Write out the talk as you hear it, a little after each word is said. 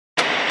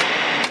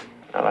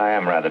Well, I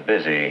am rather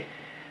busy.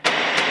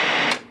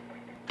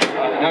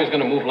 Now he's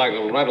going to move like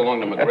right along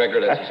to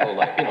McGregor. That's his whole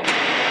life, you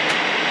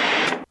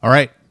know. All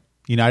right.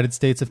 United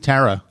States of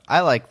Tara.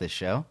 I like this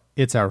show.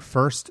 It's our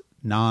first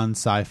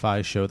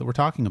non-sci-fi show that we're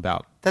talking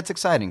about. That's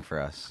exciting for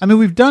us. I mean,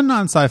 we've done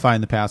non-sci-fi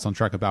in the past on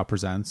Trek About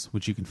Presents,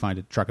 which you can find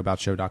at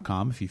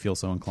trekaboutshow.com if you feel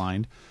so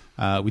inclined.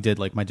 We did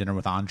like My Dinner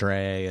with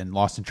Andre and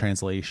Lost in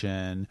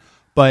Translation.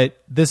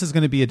 But this is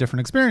going to be a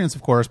different experience,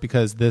 of course,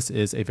 because this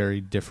is a very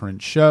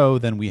different show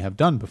than we have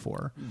done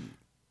before.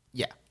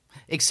 Yeah.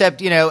 Except,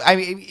 I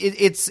mean,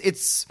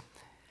 it's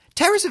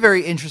Tara's a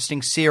very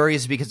interesting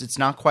series because it's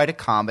not quite a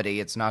comedy.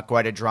 It's not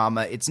quite a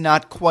drama. It's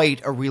not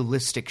quite a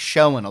realistic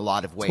show in a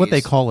lot of ways. It's what they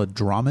call a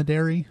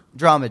dromedary.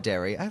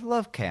 Dromedary. I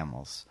love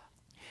camels.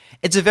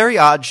 It's a very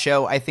odd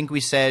show. I think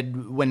we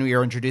said when we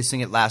were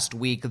introducing it last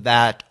week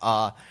that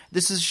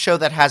this is a show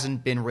that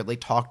hasn't been really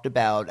talked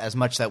about as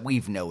much that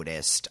we've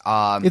noticed.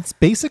 It's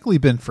basically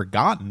been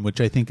forgotten, which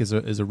I think is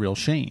a real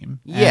shame.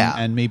 Yeah.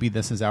 And maybe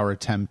this is our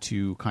attempt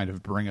to kind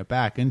of bring it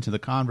back into the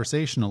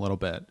conversation a little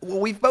bit.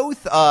 Well, we've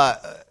both,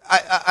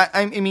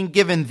 I mean,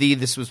 given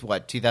this was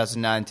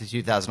 2009 to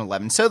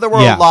 2011. So there were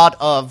a lot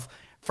of,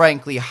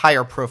 frankly,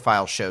 higher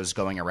profile shows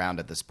going around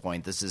at this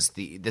point. This is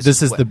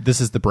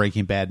the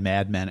Breaking Bad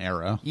Mad Men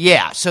era.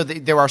 Yeah, so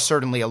there are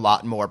certainly a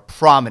lot more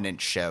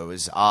prominent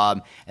shows,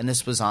 and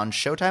this was on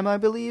Showtime, I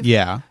believe.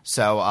 Yeah.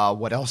 So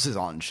what else is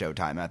on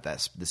Showtime at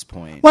this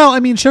point? Well, I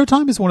mean,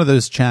 Showtime is one of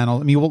those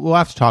channels. I mean, we'll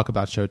have to talk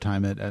about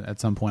Showtime at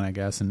some point, I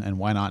guess, and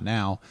why not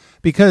now?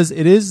 Because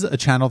it is a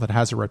channel that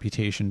has a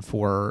reputation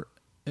for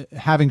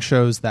having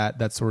shows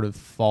that sort of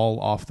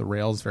fall off the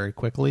rails very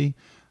quickly.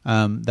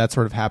 That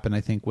sort of happened,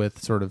 I think,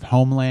 with sort of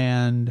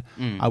Homeland,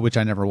 which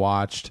I never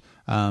watched.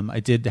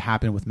 It did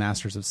happen with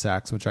Masters of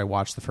Sex, which I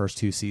watched the first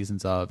 2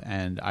 seasons of,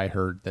 and I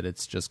heard that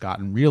it's just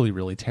gotten really,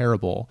 really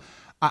terrible.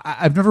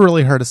 I've never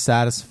really heard a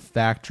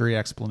satisfactory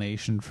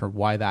explanation for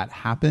why that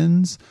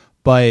happens,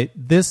 but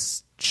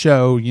this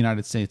show,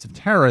 United States of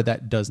Tara,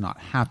 that does not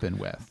happen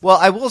with. Well,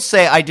 I will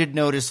say I did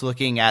notice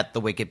looking at the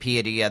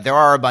Wikipedia, there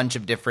are a bunch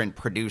of different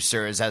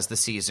producers as the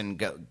season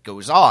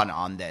goes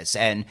on this,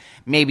 and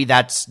maybe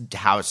that's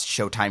how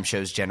Showtime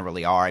shows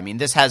generally are. I mean,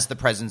 this has the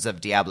presence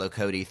of Diablo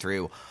Cody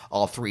through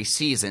all 3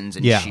 seasons,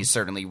 and she's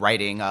certainly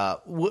writing. Now,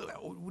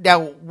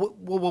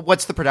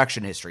 what's the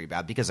production history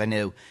about? Because I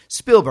know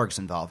Spielberg's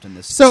involved in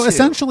this. So too.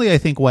 Essentially, I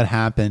think what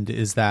happened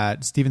is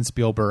that Steven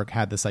Spielberg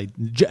had this a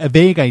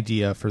vague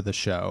idea for the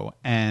show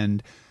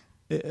and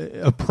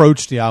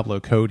approached Diablo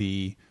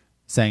Cody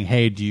saying,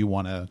 "Hey, do you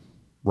want to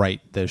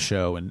write this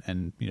show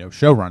and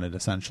show run it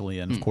essentially?"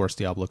 And of course,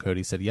 Diablo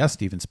Cody said, "Yes,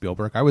 Steven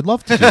Spielberg, I would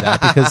love to do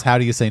that," because how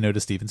do you say no to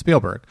Steven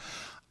Spielberg?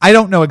 I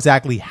don't know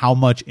exactly how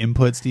much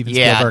input Steven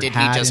Spielberg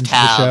had into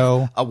the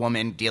show. A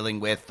woman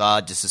dealing with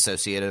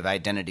dissociative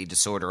identity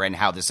disorder and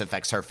how this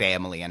affects her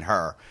family and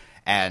her,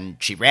 and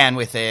she ran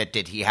with it.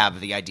 Did he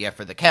have the idea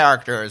for the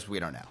characters?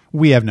 We don't know.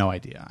 We have no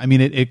idea. I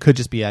mean, it could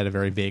just be at a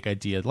very vague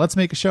idea. Let's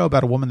make a show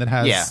about a woman that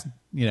has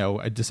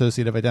a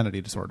dissociative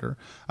identity disorder,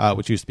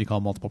 which used to be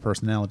called multiple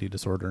personality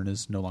disorder and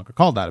is no longer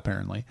called that,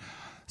 apparently.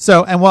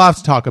 So, and we'll have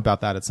to talk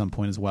about that at some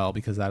point as well,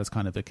 because that is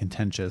kind of a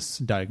contentious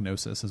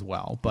diagnosis as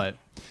well. But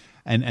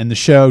and the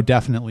show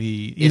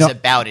definitely is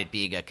about it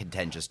being a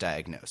contentious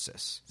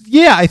diagnosis.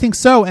 Yeah, I think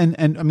so. And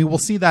I mean, we'll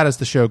see that as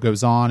the show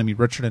goes on. I mean,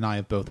 Richard and I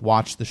have both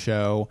watched the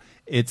show.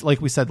 It's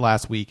like we said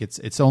last week.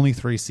 It's only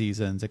 3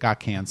 seasons. It got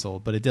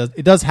canceled, but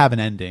it does have an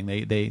ending.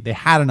 They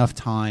had enough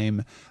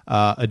time,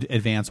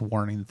 advance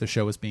warning that the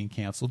show was being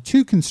canceled,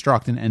 to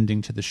construct an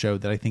ending to the show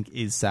that I think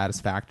is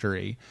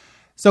satisfactory.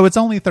 So it's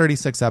only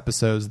 36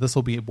 episodes. This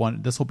will be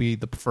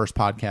the first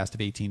podcast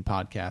of 18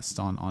 podcasts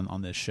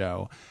on this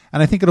show,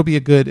 and I think it'll be a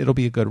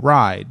good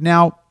ride.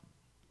 Now,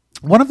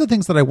 one of the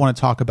things that I want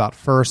to talk about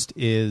first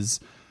is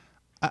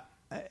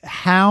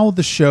how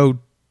the show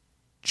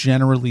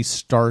generally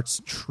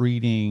starts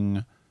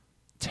treating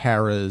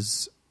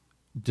Tara's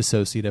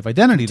dissociative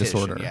identity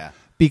disorder. Yeah.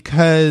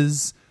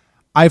 Because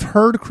I've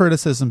heard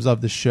criticisms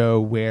of the show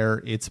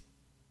where it's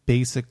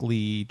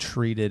basically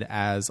treated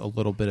as a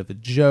little bit of a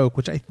joke,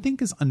 which I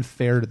think is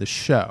unfair to the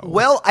show.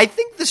 Well, I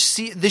think the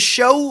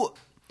show,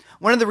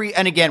 one of the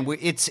and again,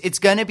 it's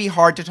going to be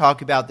hard to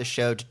talk about the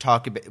show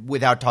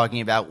without talking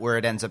about where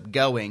it ends up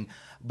going.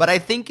 But I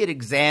think it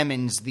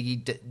examines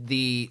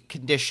the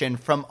condition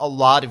from a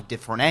lot of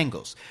different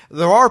angles.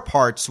 There are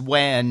parts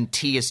when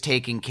T is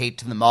taking Kate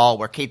to the mall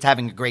where Kate's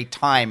having a great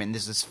time and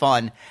this is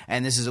fun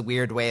and this is a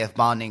weird way of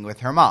bonding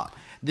with her mom.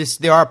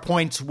 There are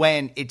points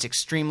when it's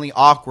extremely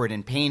awkward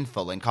and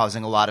painful and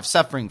causing a lot of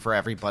suffering for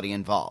everybody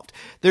involved.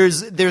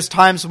 There's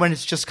times when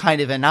it's just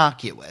kind of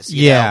innocuous.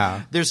 You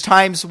know? There's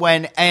times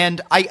when,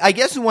 and I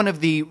guess one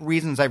of the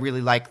reasons I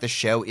really like the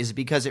show is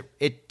because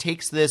it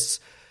takes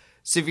this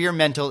severe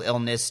mental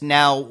illness.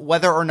 Now,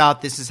 whether or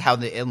not this is how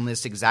the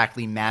illness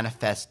exactly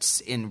manifests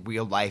in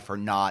real life or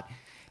not,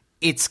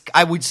 it's,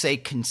 I would say,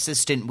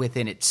 consistent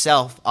within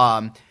itself.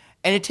 And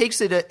it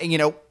takes it,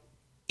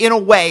 in a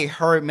way,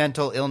 her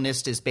mental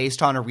illness is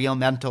based on a real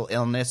mental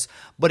illness,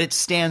 but it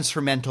stands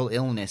for mental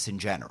illness in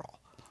general.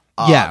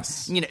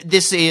 Yes.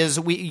 This is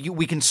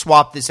we can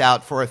swap this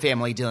out for a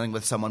family dealing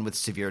with someone with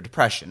severe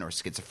depression or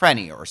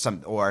schizophrenia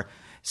or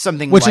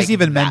something which like is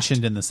even that.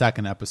 mentioned in the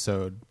second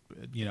episode.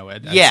 At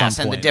Yes,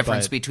 some and point, the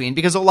difference but- between,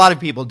 because a lot of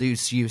people do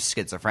use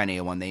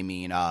schizophrenia when they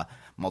mean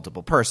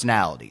multiple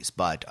personalities,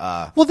 but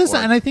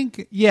and I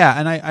think,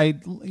 and I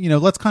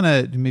let's kind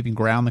of maybe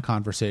ground the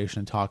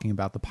conversation talking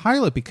about the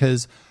pilot,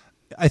 because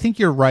I think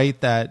you're right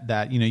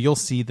that you'll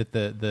see that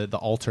the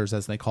alters,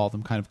 as they call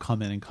them, kind of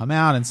come in and come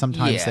out, and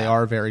sometimes they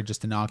are very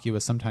just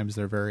innocuous, sometimes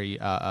they're very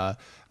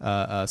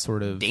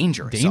sort of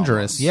dangerous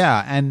almost.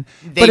 and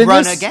they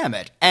run a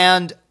gamut.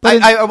 And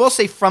I will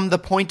say, from the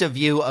point of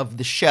view of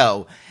the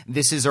show,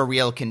 this is a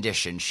real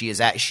condition. She's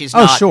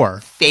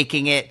not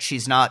faking it.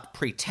 She's not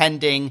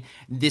pretending.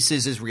 This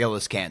is as real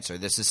as cancer.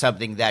 This is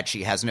something that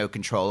she has no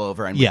control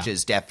over, and which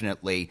is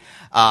definitely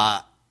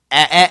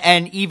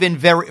and even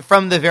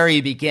from the very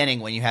beginning,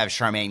 when you have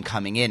Charmaine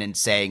coming in and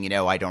saying,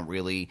 I don't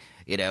really,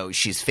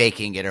 she's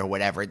faking it or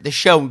whatever, the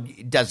show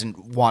doesn't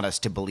want us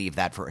to believe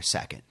that for a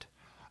second.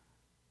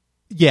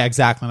 Yeah,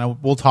 exactly.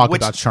 And we'll talk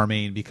about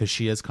Charmaine, because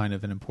she is kind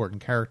of an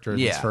important character in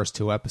these first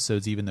 2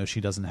 episodes, even though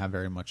she doesn't have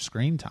very much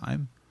screen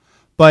time.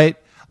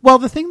 But,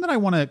 the thing that I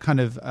want to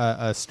kind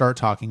of start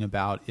talking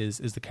about is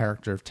the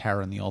character of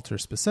Tara and the Alter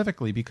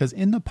specifically, because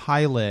in the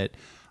pilot,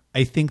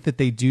 I think that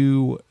they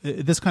do –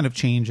 this kind of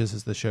changes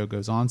as the show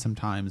goes on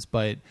sometimes,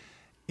 but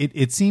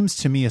it seems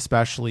to me,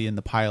 especially in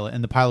the pilot –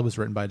 and the pilot was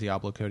written by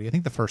Diablo Cody. I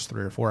think the first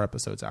 3 or 4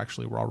 episodes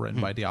actually were all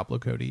written by Diablo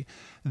Cody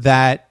 –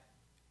 that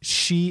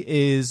she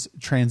is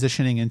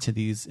transitioning into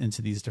these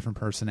different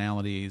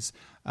personalities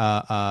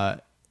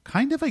kind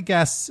of, I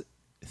guess –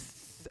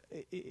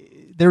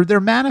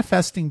 they're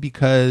manifesting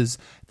because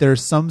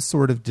there's some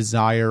sort of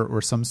desire or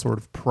some sort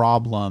of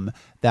problem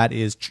that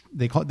is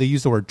they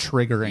use the word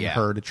triggering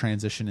her to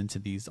transition into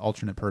these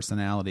alternate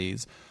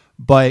personalities.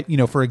 But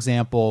for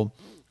example,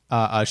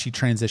 she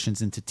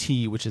transitions into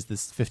T, which is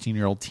this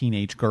 15-year-old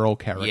teenage girl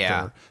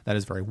character that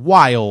is very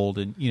wild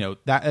and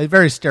that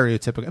very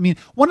stereotypical. I mean,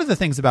 one of the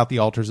things about the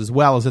Alters as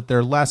well is that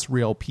they're less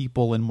real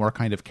people and more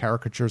kind of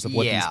caricatures of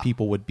what these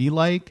people would be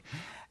like.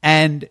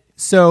 And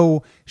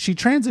so she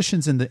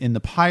transitions in the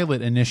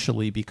pilot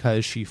initially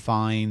because she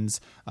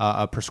finds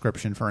a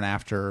prescription for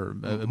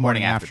a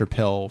morning after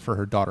pill for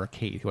her daughter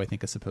Kate, who I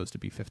think is supposed to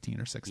be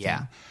 15 or 16.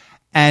 Yeah.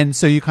 And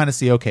so you kind of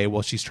see, okay,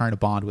 well, she's trying to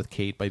bond with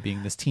Kate by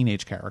being this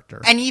teenage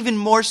character. And even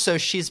more so,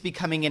 she's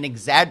becoming an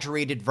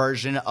exaggerated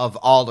version of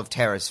all of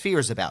Tara's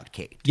fears about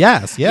Kate.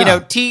 Yes, yeah.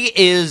 T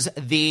is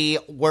the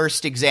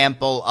worst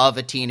example of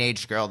a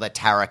teenage girl that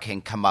Tara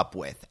can come up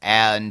with.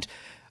 And,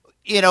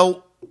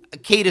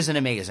 Kate is an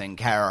amazing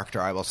character,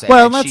 I will say.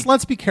 Well,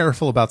 let's be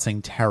careful about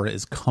saying Tara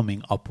is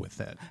coming up with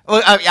it.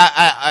 Well,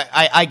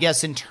 I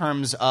guess in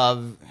terms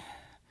of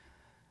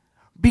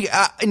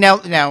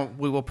now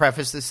we will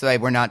preface this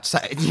that we're not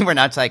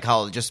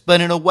psychologists,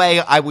 but in a way,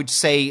 I would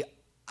say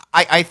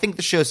I think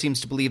the show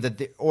seems to believe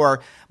that,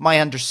 or my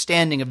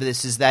understanding of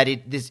this is that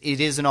it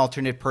is an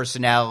alternate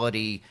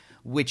personality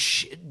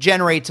which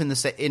generates in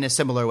a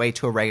similar way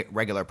to a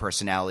regular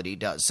personality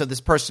does. So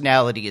this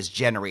personality is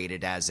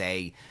generated as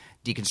a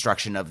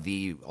deconstruction of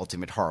the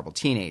ultimate horrible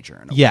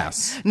teenager.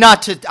 Yes.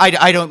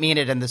 I don't mean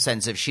it in the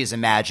sense of she's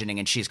imagining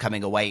and she's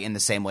coming away in the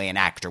same way an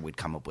actor would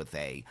come up with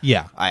a.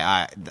 Yeah.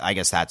 I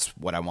guess that's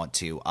what I want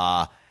to.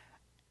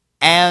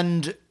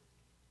 And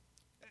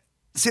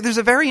see, there's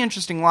a very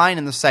interesting line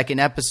in the second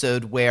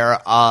episode where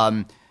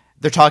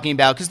they're talking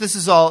about, because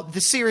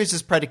the series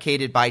is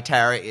predicated by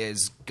Tara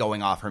is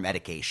going off her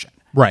medication.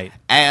 Right.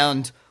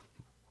 And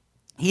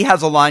he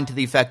has a line to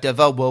the effect of,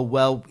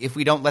 well, if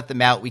we don't let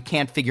them out, we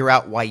can't figure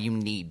out why you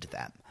need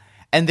them.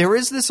 And there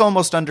is this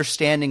almost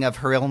understanding of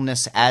her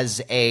illness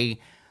as a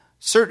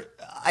certain,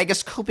 I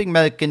guess coping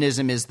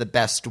mechanism is the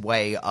best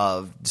way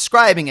of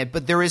describing it,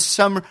 but there is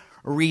some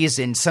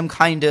reason, some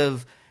kind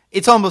of,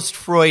 it's almost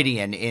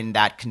Freudian in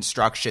that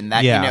construction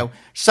that,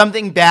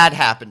 something bad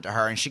happened to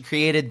her and she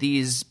created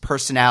these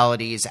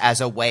personalities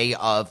as a way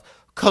of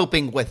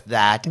coping with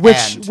that.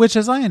 Which,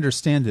 as I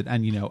understand it,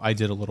 and I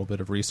did a little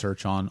bit of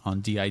research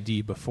on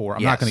DID before.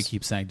 I'm not going to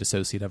keep saying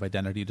dissociative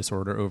identity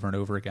disorder over and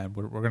over again.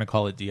 We're going to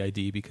call it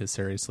DID because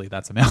seriously,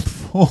 that's a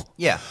mouthful.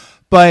 Yeah.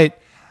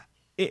 But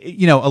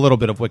a little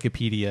bit of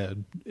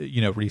Wikipedia,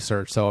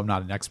 research. So I'm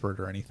not an expert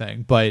or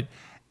anything, but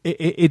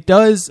it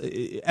does,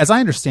 as I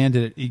understand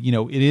it,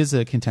 it is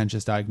a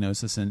contentious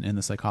diagnosis in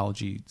the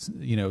psychology,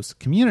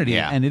 community,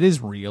 and it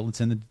is real. It's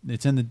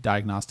in the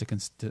diagnostic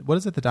what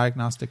is it? The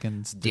diagnostic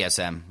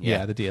DSM.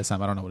 Yeah, the DSM.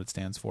 I don't know what it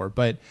stands for,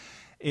 but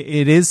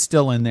it is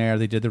still in there.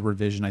 They did the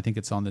revision. I think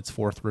it's on its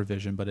 4th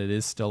revision, but it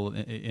is still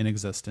in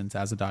existence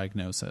as a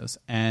diagnosis.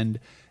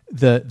 And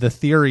the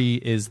theory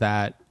is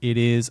that it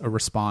is a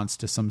response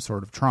to some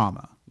sort of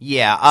trauma.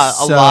 Yeah,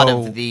 a lot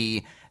of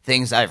the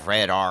things I've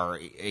read are,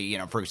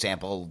 for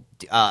example,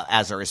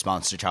 as a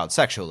response to child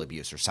sexual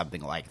abuse or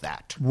something like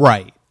that.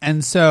 Right.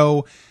 And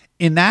so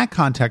in that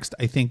context,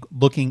 I think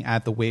looking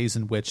at the ways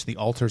in which the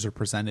alters are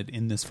presented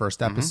in this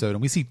first episode,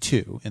 and we see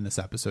 2 in this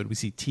episode. We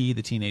see T,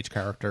 the teenage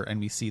character, and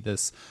we see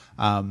this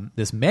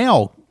this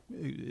male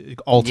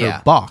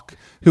alter Buck,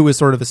 who is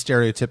sort of a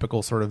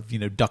stereotypical sort of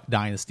Duck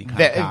Dynasty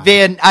kind of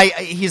guy.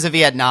 He's a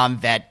Vietnam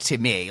vet to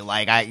me.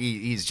 Like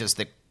he's just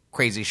the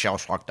crazy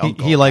shell-shocked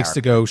uncle. He likes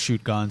to go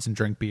shoot guns and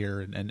drink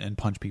beer and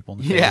punch people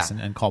in the face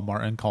and call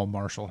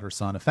Marshall, her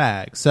son, a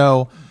fag.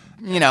 So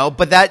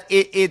but that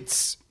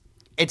it's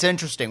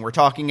interesting. We're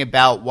talking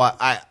about what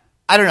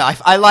I don't know.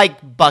 I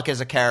like Buck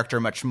as a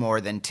character much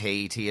more than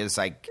T. T is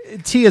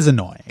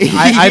annoying.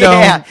 I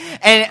don't.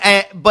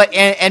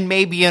 And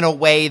maybe in a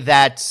way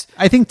that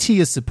I think T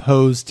is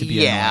supposed to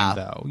be annoying,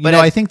 though.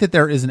 I think that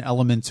there is an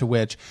element to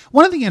which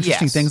one of the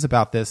interesting things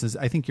about this is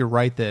I think you're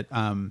right that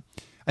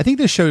I think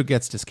this show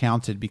gets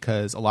discounted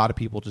because a lot of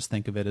people just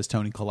think of it as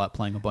Toni Collette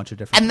playing a bunch of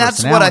different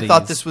personalities. And that's what I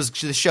thought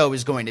the show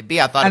was going to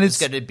be. I thought it was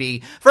going to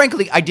be.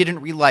 Frankly, I didn't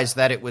realize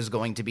that it was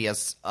going to be a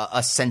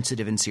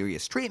sensitive and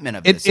serious treatment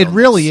of this. It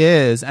really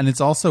is, and it's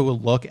also a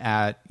look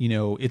at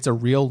it's a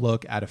real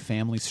look at a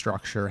family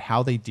structure,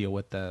 how they deal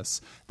with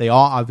this. They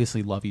all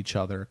obviously love each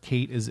other.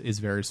 Kate is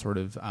very sort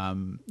of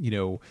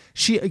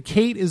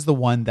Kate is the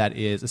one that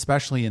is,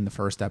 especially in the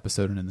first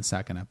episode and in the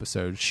second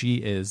episode, she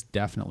is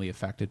definitely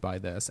affected by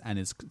this and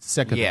is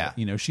sick of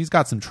it. She's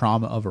got some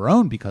trauma of her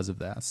own because of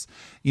this.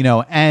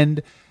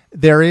 And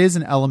there is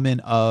an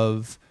element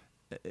of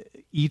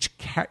each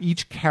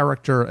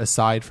character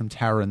aside from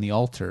Tara and the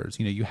Alters.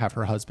 You have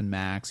her husband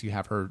Max, you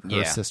have her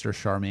sister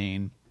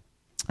Charmaine,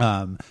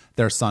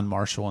 their son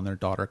Marshall, and their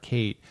daughter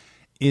Kate.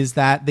 Is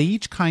that they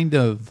each kind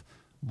of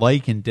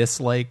like and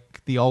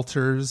dislike the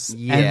Alters.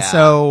 And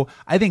so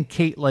I think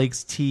Kate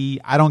likes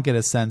T. I don't get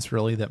a sense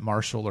really that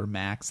Marshall or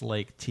Max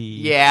like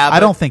T.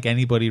 I don't think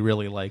anybody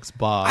really likes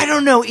Buck. I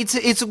don't know.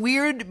 It's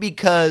weird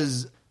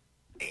because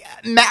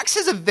Max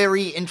has a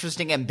very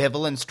interesting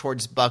ambivalence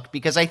towards Buck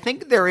because I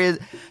think there is,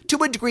 to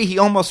a degree, he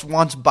almost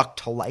wants Buck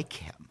to like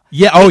him.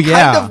 He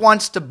kind of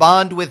wants to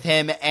bond with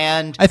him,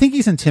 and I think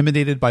he's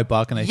intimidated by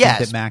Buck, and I think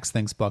that Max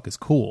thinks Buck is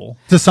cool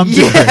to some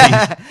degree.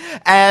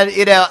 And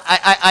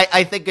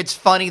I think it's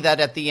funny that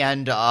at the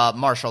end,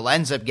 Marshall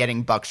ends up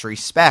getting Buck's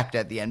respect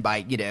at the end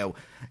by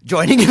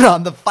joining in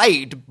on the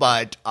fight.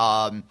 But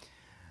I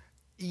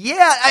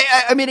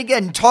mean,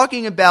 again,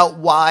 talking about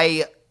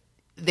why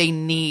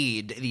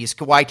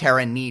why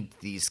Tara needs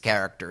these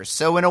characters.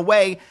 So in a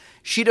way,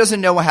 she doesn't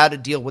know how to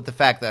deal with the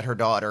fact that her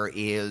daughter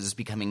is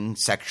becoming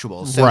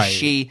sexual. So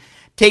she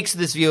takes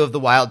this view of the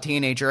wild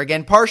teenager,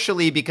 again,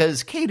 partially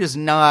because Kate is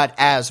not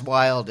as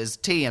wild as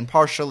T, and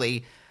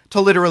partially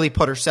to literally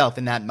put herself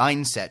in that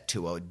mindset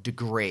to a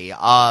degree.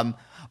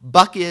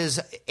 Buck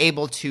is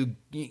able to,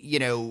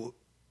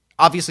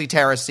 obviously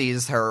Tara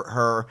sees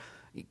her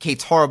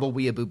Kate's horrible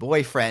weeaboo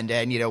boyfriend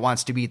and,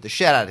 wants to beat the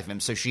shit out of him.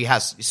 So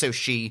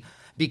she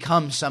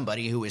becomes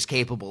somebody who is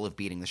capable of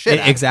beating the shit out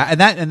of him.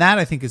 Exactly. And that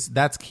I think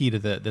that's key to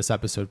this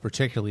episode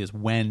particularly is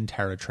when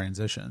Tara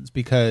transitions,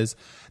 because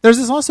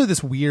there's also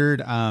this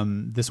weird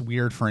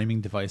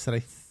framing device that I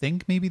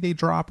think maybe they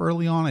drop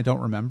early on. I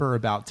don't remember,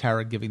 about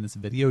Tara giving this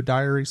video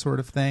diary sort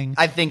of thing.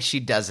 I think she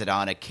does it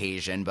on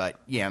occasion, but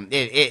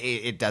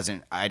it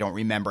doesn't, I don't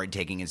remember it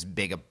taking as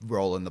big a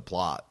role in the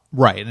plot.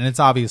 Right, and it's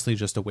obviously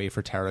just a way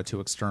for Tara to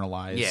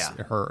externalize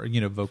her,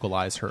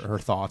 vocalize her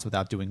thoughts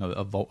without doing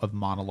a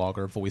monologue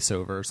or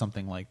voiceover or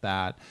something like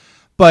that.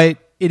 But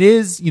it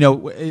is,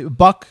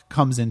 Buck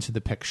comes into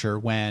the picture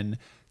when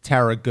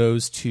Tara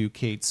goes to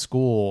Kate's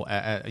school,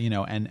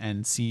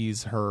 and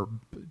sees her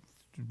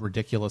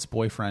ridiculous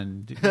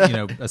boyfriend,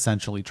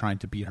 essentially trying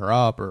to beat her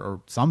up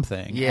or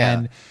something.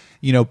 Yeah.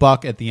 And,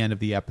 Buck at the end of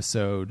the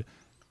episode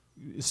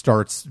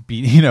starts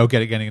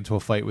getting into a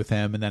fight with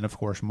him, and then of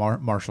course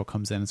Marshall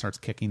comes in and starts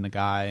kicking the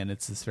guy, and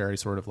it's this very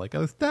sort of like,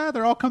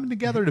 they're all coming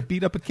together to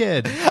beat up a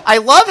kid. I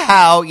love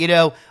how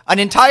an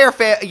entire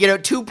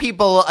two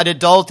people, an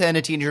adult and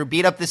a teenager,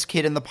 beat up this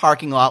kid in the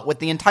parking lot with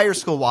the entire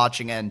school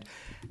watching, and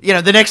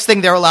the next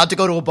thing they're allowed to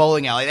go to a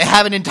bowling alley. They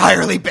haven't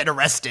entirely been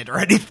arrested or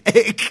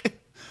anything.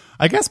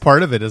 I guess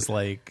part of it is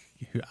like,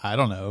 I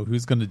don't know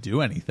who's going to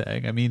do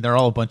anything. I mean, they're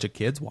all a bunch of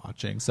kids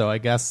watching, so I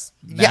guess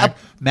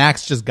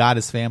Max just got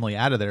his family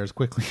out of there as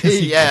quickly as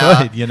he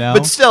could.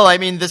 But still, I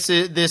mean, this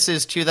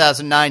is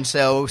 2009,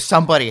 so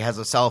somebody has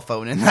a cell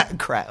phone in that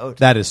crowd.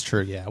 That is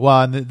true. Yeah.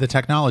 Well, and the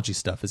technology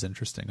stuff is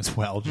interesting as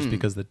well, just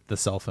because the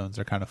cell phones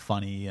are kind of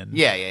funny, and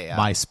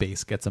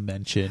MySpace gets a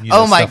mention.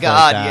 Oh my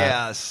God,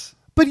 yes.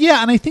 But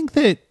yeah, and I think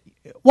that.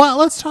 Well,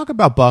 let's talk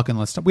about Buck, and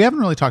we haven't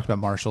really talked about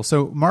Marshall.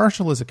 So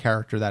Marshall is a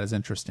character that is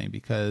interesting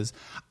because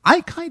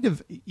I kind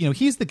of,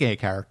 he's the gay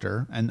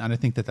character, and I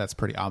think that's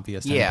pretty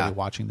obvious to anybody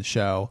watching the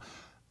show.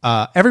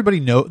 Everybody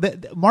know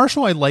that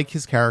Marshall, I like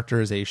his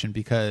characterization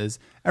because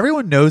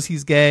everyone knows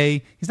he's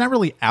gay. He's not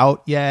really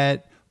out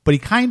yet, but he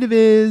kind of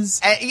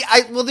is.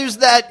 Well, there's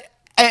that.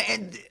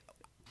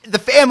 The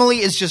family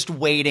is just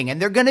waiting,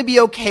 and they're going to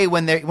be okay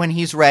when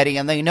he's ready,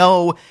 and they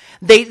know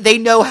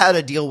how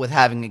to deal with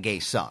having a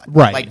gay son,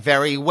 right? Like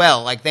very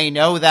well. Like they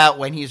know that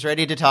when he's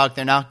ready to talk,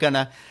 they're not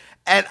gonna.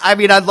 And I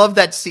mean, I love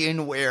that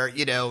scene where,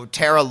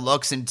 Tara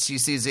looks and she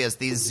sees he has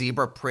these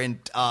zebra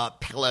print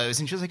pillows,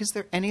 and she's like, "Is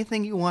there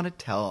anything you want to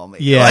tell me?"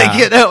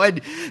 Yeah.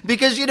 And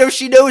because,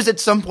 she knows at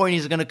some point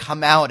he's going to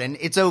come out and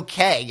it's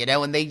okay,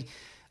 and they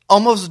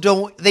almost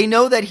they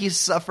know that he's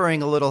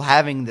suffering a little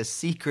having the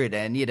secret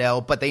in,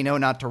 but they know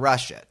not to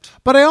rush it.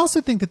 But I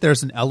also think that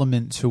there's an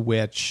element to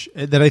which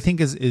that I think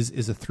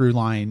is a through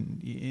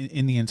line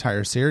in the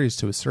entire series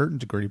to a certain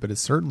degree, but is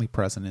certainly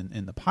present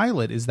in the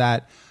pilot, is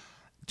that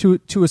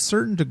to a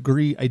certain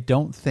degree, I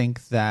don't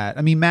think that,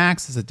 I mean,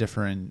 Max is a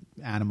different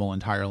animal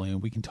entirely,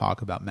 and we can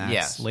talk about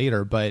Max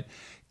later, but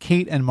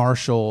Kate and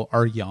Marshall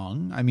are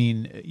young. I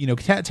mean,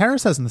 Tara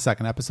says in the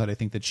second episode, I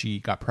think that she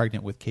got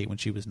pregnant with Kate when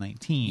she was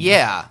 19.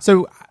 Yeah.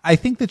 So I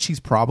think that she's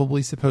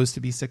probably supposed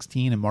to be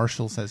 16, and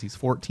Marshall says he's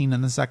 14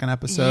 in the second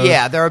episode.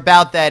 Yeah, they're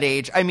about that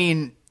age. I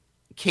mean,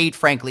 Kate,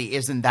 frankly,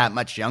 isn't that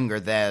much younger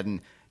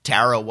than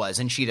Tara was,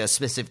 and she does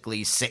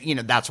specifically say,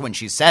 that's when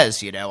she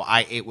says,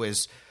 it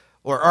was...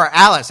 Or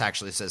Alice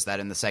actually says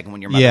that in the second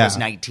when your mother was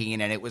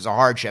 19 and it was a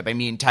hardship. I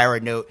mean, Tara,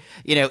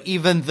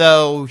 even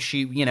though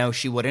she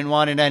wouldn't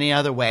want it any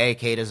other way,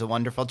 Kate is a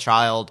wonderful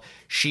child.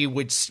 She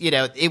would,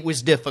 it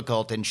was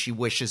difficult and she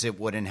wishes it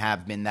wouldn't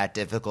have been that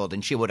difficult,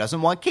 and she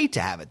doesn't want Kate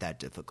to have it that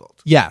difficult.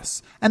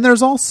 Yes. And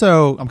there's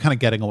also, I'm kind of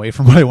getting away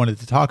from what I wanted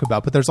to talk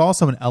about, but there's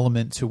also an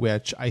element to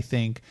which I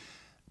think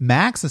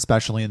Max,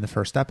 especially in the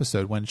first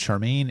episode, when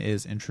Charmaine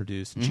is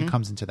introduced and she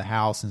comes into the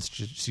house and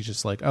she's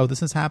just like, "Oh,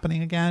 this is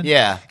happening again."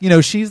 Yeah.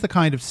 She's the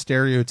kind of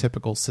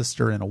stereotypical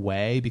sister in a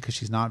way, because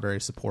she's not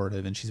very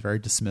supportive and she's very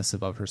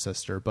dismissive of her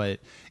sister. But,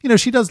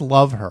 she does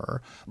love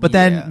her. But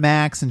then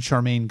Max and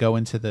Charmaine go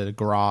into the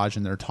garage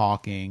and they're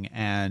talking,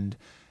 and,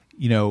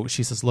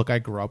 she says, "Look, I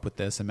grew up with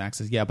this." And Max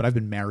says, "Yeah, but I've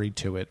been married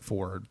to it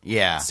for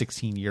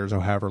 16 years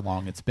or however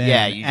long it's been."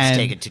 Yeah, you just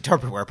take it to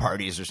Tupperware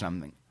parties or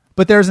something.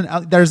 But there's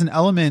an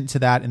element to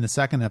that in the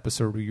second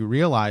episode where you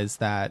realize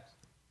that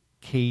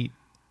Kate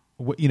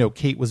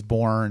was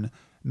born.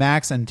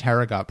 Max and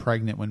Tara got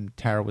pregnant when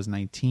Tara was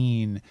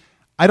 19.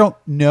 I don't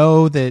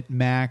know that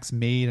Max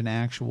made an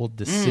actual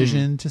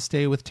decision to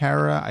stay with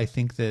Tara. I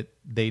think that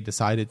they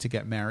decided to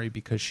get married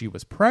because she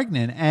was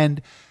pregnant.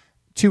 And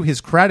to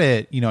his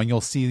credit, and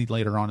you'll see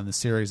later on in the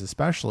series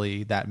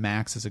especially, that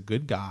Max is a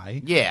good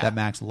guy. Yeah. That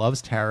Max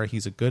loves Tara.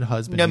 He's a good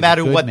husband. No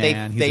matter what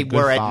man. they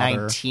were father. At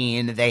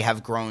 19, they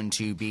have grown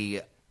to be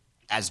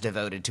as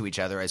devoted to each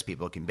other as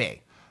people can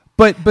be.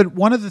 But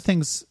one of the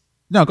things...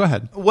 No, go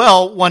ahead.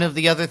 Well, one of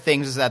the other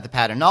things is that the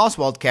Patton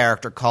Oswalt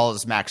character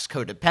calls Max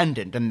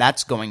codependent, and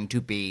that's going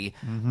to be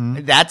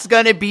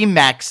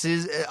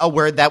Max's... a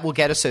word that will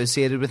get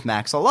associated with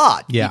Max a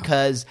lot. Yeah.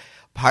 Because...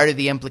 part of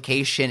the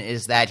implication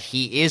is that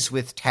he is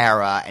with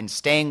Tara and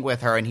staying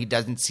with her, and he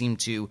doesn't seem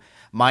to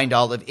mind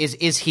all of...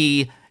 Is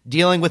he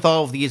dealing with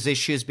all of these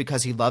issues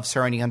because he loves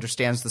her and he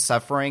understands the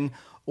suffering?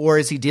 Or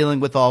is he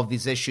dealing with all of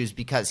these issues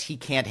because he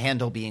can't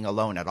handle being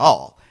alone at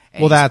all?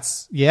 And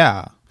that's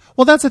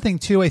the thing,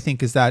 too, I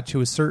think, is that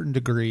to a certain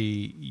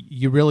degree,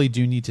 you really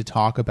do need to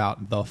talk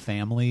about the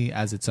family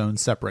as its own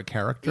separate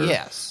character.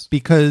 Yes.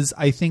 Because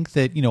I think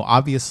that,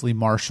 obviously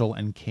Marshall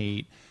and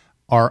Kate...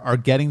 are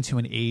getting to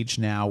an age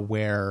now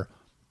where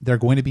they're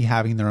going to be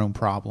having their own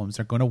problems.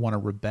 They're going to want to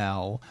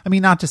rebel. I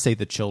mean, not to say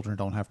that children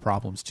don't have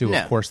problems too. No.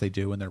 Of course they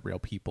do, and they're real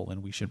people,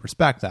 and we should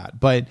respect that.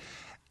 But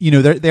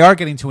they are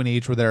getting to an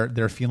age where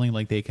they're feeling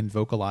like they can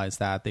vocalize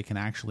that, they can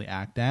actually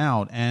act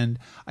out. And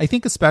I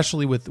think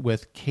especially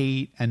with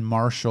Kate and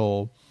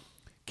Marshall,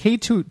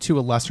 Kate to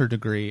a lesser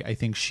degree, I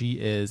think she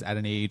is at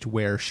an age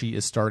where she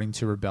is starting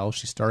to rebel.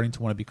 She's starting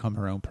to want to become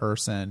her own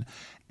person.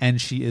 And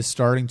she is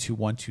starting to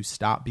want to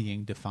stop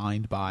being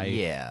defined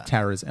by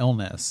Tara's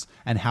illness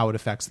and how it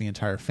affects the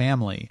entire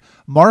family.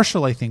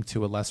 Marshall, I think,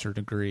 to a lesser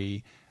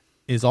degree,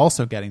 is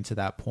also getting to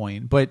that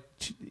point. But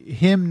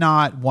him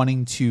not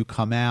wanting to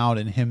come out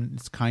and him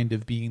kind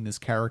of being this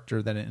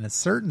character that in a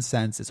certain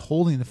sense is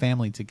holding the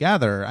family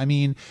together. I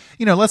mean,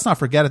 let's not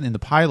forget in the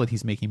pilot,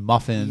 he's making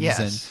muffins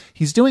and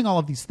he's doing all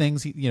of these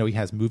things. He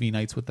has movie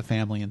nights with the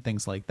family and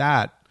things like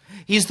that.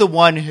 He's the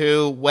one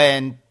who,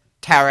 when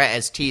Tara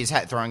as T is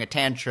throwing a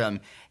tantrum,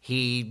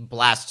 he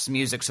blasts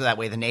music so that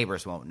way the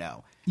neighbors won't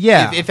know.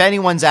 Yeah. If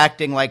anyone's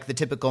acting like the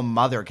typical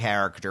mother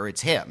character, it's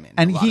him.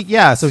 And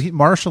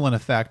Marshall in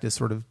effect is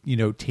sort of,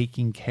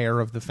 taking care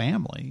of the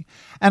family.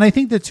 And I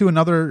think that to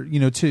another,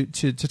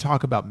 to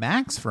talk about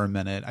Max for a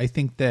minute, I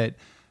think that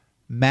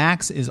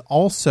Max is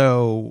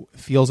also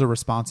feels a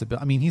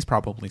responsibility. I mean, he's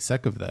probably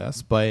sick of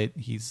this, but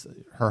he's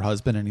her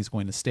husband and he's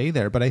going to stay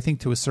there. But I think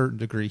to a certain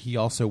degree, he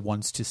also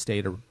wants to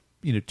stay to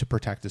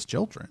protect his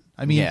children.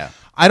 I mean,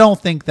 I don't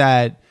think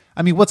that,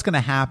 what's going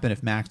to happen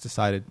if Max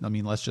decided,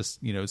 let's just,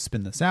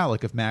 spin this out.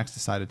 Like if Max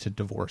decided to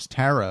divorce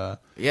Tara,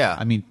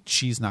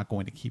 she's not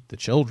going to keep the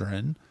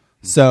children.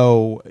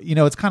 So,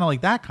 it's kind of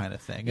like that kind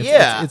of thing.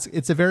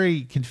 It's a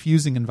very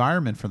confusing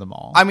environment for them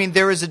all. I mean,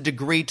 there is a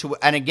degree to,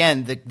 and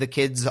again, the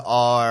kids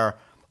are,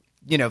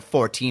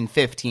 14,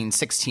 15,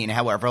 16,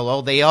 however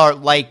old they are.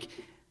 Like,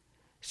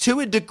 to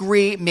a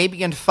degree,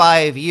 maybe in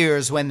 5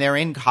 years when they're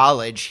in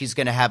college, he's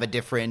going to have a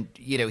different,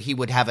 he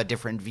would have a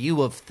different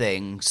view of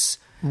things.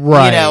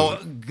 Right.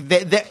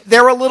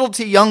 They're a little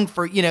too young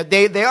for,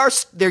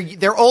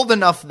 they're old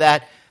enough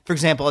that, for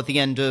example, at the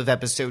end of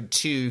episode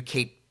 2,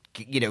 Kate,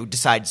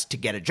 decides to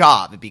get a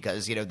job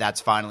because,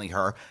 that's finally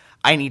her.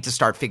 I need to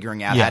start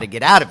figuring out how to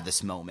get out of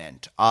this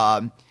moment.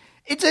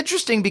 It's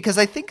interesting because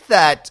I think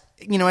that,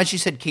 as you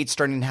said, Kate's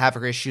starting to have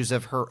her issues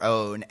of her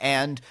own.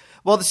 And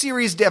while the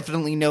series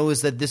definitely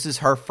knows that this is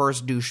her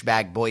first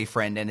douchebag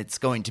boyfriend and it's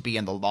going to be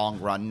in the long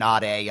run,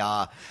 not a...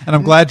 and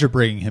I'm glad you're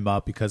bringing him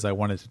up because I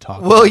wanted to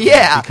talk about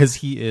him because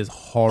he is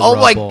horrible.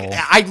 Oh,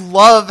 I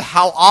love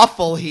how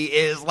awful he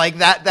is. Like,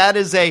 that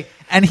is a...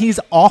 And he's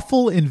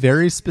awful in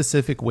very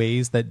specific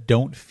ways that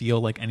don't feel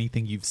like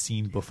anything you've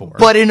seen before.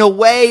 But in a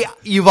way,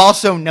 you've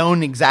also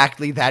known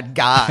exactly that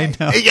guy.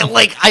 I know.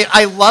 Like,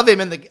 I love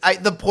him, and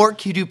the poor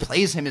kid who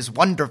plays him is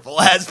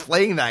wonderful as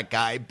playing that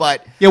guy.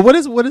 But yeah, what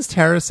does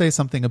Tara say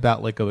something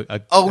about like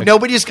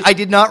I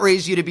did not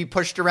raise you to be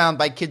pushed around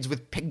by kids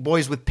with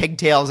boys with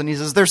pigtails, and he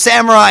says they're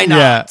samurai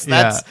knots.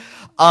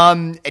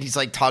 And he's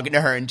like talking to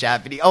her in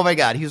Japanese. Oh my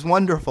God, he's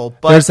wonderful.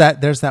 But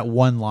there's that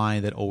one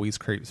line that always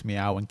creeps me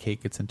out when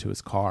Kate gets into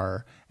his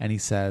car and he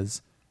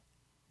says,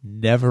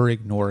 "Never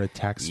ignore a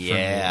text from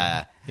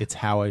me. It's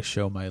how I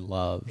show my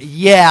love."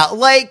 Yeah,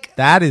 like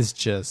that is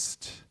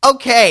just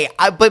okay.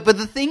 But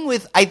the thing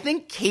with I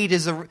think Kate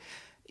is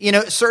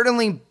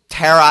certainly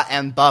Tara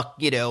and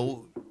Buck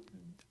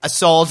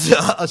assault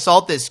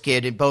this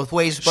kid in both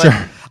ways, but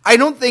sure. I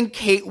don't think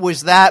Kate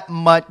was that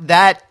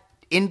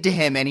into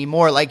him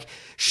anymore. Like,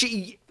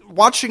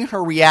 watching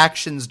her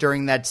reactions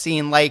during that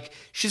scene, like,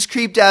 she's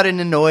creeped out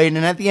and annoyed,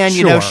 and at the end,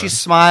 she's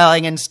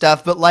smiling and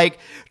stuff, but like,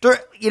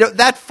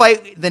 that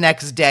fight the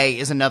next day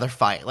is another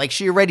fight. Like,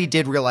 she already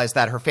did realize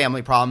that her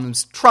family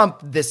problems trump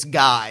this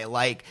guy.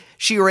 Like,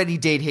 she already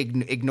did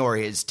ignore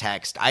his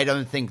text. I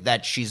don't think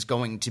that she's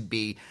going to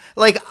be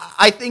like,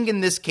 I think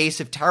in this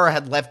case, if Tara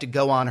had left to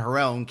go on her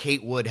own,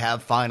 Kate would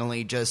have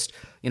finally just,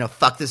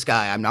 fuck this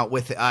guy. I'm not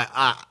with it.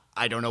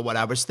 I don't know what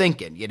I was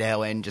thinking,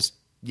 and just,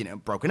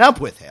 broken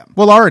up with him.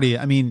 Well, already,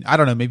 I mean, I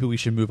don't know, maybe we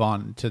should move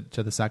on to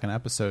the second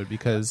episode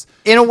because...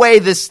 In a way,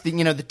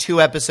 the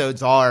 2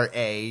 episodes are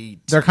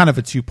they're kind of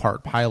a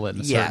 2-part pilot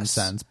in a certain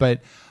sense.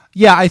 But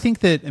yeah, I think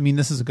that,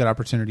 this is a good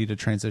opportunity to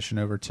transition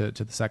over to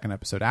the second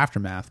episode,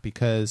 Aftermath,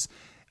 because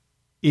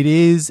it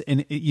is,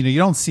 and you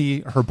don't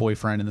see her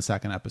boyfriend in the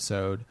second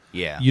episode.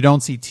 Yeah. You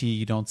don't see T,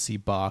 you don't see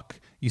Buck.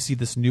 You see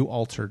this new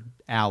altered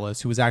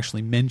Alice, who was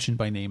actually mentioned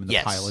by name in the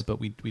pilot, but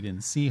we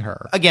didn't see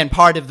her. Again,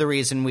 part of the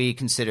reason we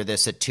consider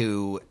this a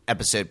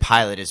 2-episode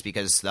pilot is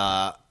because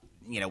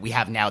we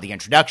have now the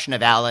introduction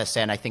of Alice,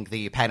 and I think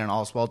the Patton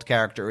Oswalt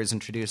character is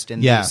introduced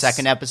in the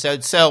second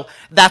episode. So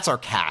that's our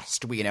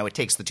cast. It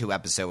takes the 2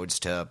 episodes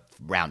to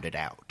round it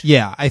out.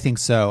 Yeah, I think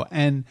so.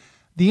 And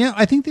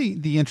I think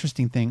the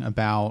interesting thing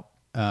about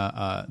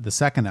the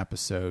second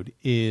episode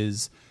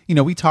is,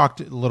 we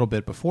talked a little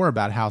bit before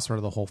about how sort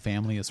of the whole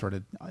family is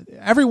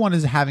everyone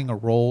is having a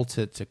role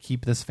to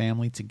keep this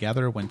family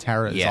together when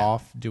Tara is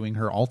off doing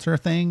her altar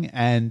thing.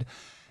 And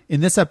in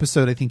this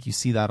episode, I think you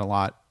see that a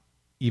lot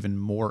even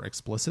more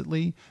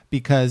explicitly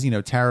because,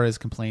 Tara is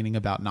complaining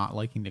about not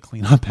liking to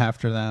clean up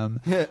after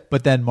them.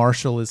 But then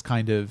Marshall is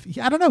kind of,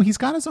 I don't know, he's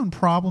got his own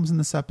problems in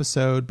this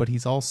episode, but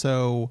he's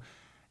also,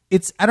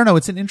 it's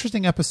an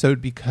interesting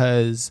episode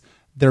because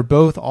they're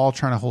both all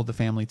trying to hold the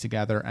family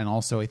together, and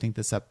also I think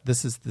this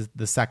is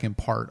the second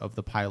part of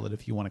the pilot,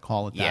 if you want to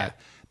call it that,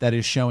 that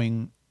is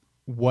showing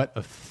what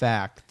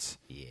effect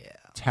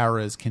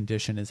Tara's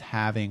condition is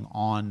having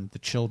on the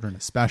children,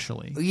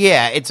 especially.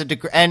 Yeah, it's a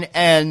degree,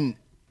 and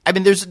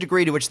there's a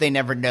degree to which they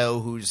never know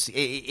who's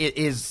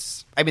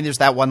is. There's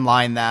that one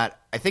line that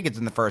I think it's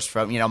in the first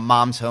film.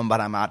 Mom's home,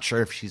 but I'm not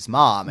sure if she's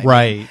mom.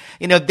 Right.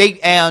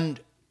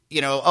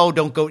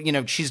 Don't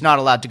go, she's not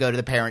allowed to go to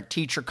the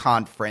parent-teacher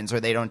conference, or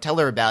they don't tell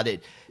her about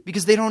it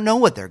because they don't know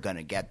what they're going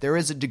to get. There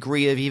is a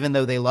degree of, even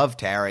though they love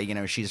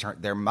Tara, she's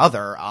their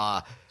mother,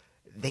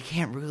 they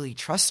can't really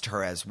trust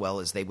her as well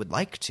as they would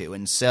like to.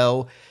 And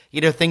so,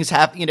 things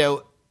happen,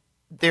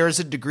 there's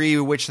a degree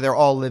in which they're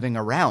all living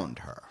around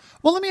her.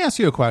 Well, let me ask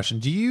you a question.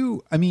 Do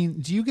you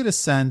get a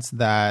sense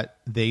that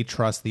they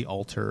trust the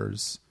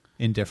alters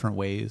in different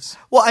ways?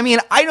 Well,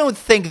 I don't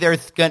think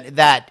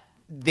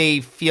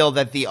they feel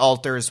that the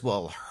alters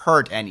will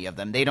hurt any of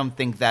them. They don't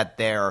think that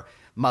their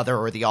mother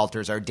or the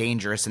alters are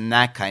dangerous in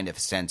that kind of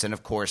sense. And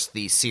of course,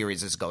 the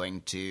series is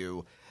going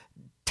to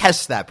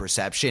test that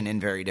perception in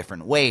very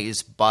different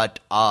ways. But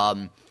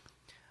I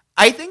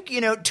think,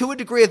 to a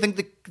degree, I think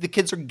the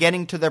kids are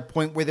getting to their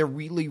point where they're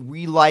really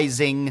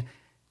realizing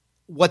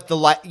what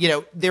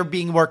they're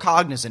being more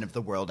cognizant of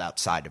the world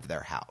outside of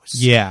their house.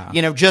 Yeah.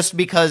 Just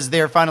because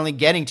they're finally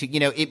getting to,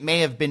 it may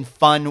have been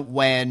fun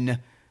when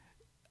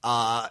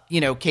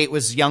Kate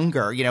was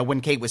younger,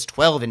 when Kate was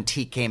 12 and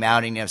T came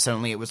out and,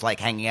 suddenly it was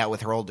like hanging out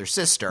with her older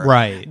sister.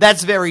 Right.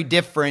 That's very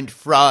different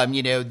from,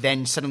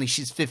 then suddenly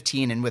she's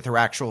 15 and with her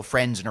actual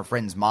friends and her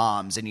friends'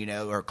 moms and,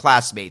 her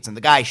classmates and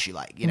the guy she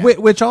liked,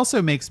 Which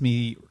also makes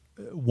me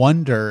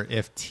wonder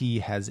if T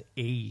has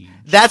aged.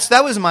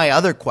 That was my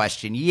other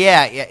question.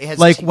 Yeah, it has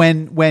Like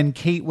when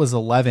Kate was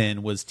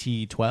 11, was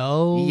T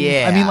 12?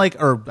 Yeah. I mean,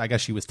 like, or I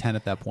guess she was 10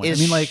 at that point. Is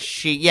I mean, like,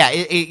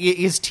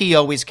 is T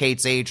always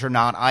Kate's age or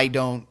not? I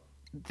don't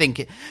think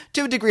it,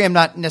 to a degree. I'm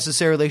not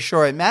necessarily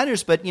sure it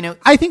matters, but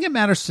I think it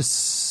matters to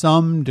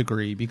some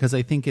degree because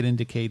I think it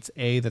indicates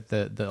that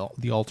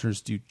the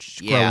alters do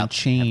grow and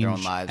change have their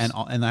own lives.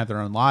 and have their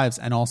own lives,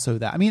 and also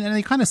that and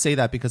they kind of say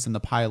that because in the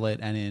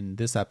pilot and in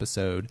this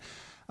episode,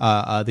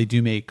 they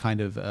do make kind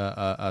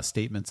of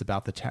statements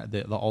about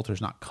the alters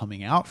not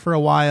coming out for a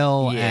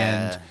while,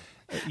 Yeah. and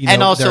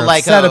and also they're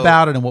like upset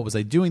about it and what was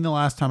I doing the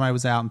last time I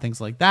was out and things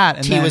like that.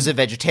 And T was a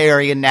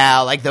vegetarian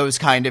now, like those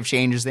kind of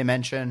changes they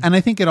mentioned. And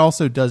I think it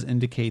also does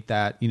indicate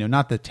that,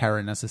 not that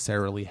Tara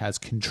necessarily has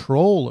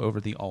control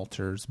over the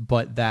alters,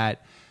 but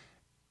that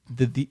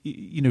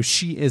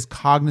she is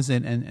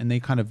cognizant and they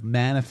kind of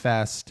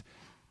manifest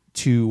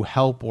to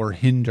help or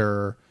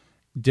hinder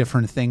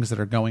different things that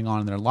are going on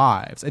in their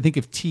lives. I think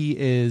if T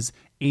is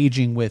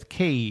aging with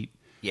Kate,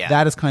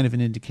 that is kind of an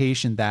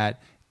indication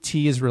that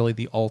T is really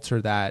the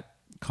alter that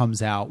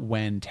comes out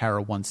when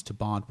Tara wants to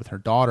bond with her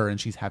daughter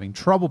and she's having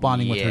trouble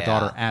bonding with her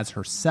daughter as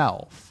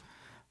herself.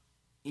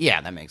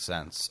 Yeah, that makes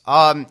sense.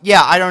 I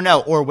don't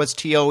know. Or was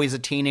T always a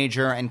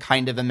teenager and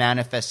kind of a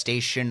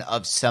manifestation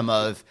of some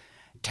of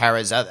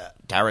Tara's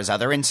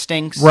other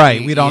instincts?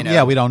 Right. We don't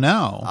know. We don't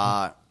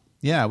know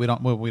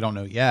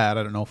yet.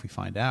 I don't know if we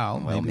find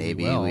out. Well,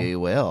 maybe we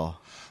will.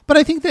 But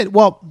I think that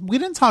we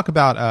didn't talk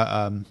about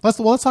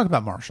let's talk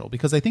about Marshall,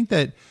 because I think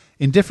that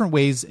in different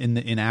ways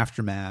in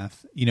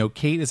Aftermath,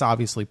 Kate is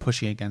obviously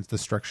pushing against the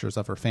strictures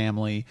of her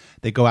family.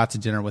 They go out to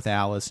dinner with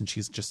Alice and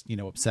she's just,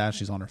 obsessed.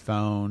 She's on her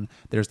phone.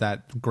 There's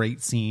that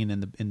great scene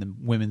in the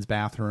women's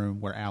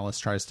bathroom where Alice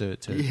tries to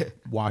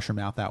wash her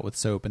mouth out with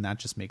soap, and that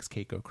just makes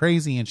Kate go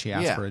crazy, and she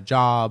asks for a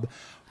job.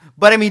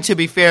 But I mean, to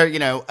be fair,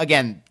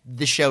 again,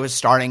 the show is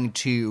starting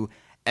to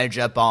edge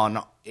up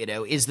on,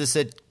 is this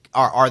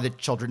are the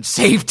children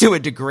safe to a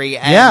degree?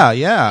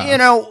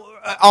 And,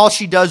 all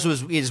she does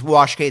is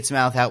wash Kate's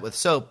mouth out with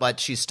soap, but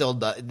she's still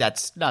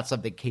that's not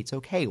something Kate's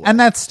okay with, and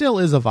that still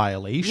is a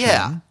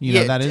violation.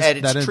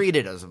 It's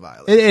treated as a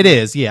violation. It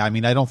is. Yeah, I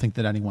mean, I don't think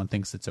that anyone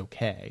thinks it's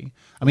okay.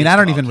 I mean, I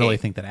don't even really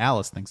think that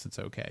Alice thinks it's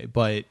okay,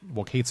 but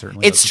Kate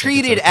certainly. It's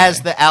treated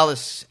as the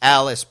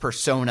Alice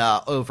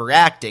persona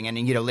overacting,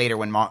 and later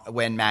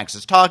when Max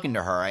is talking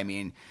to her, I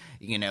mean,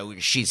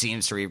 she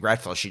seems to be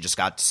regretful. She just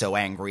got so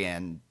angry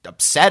and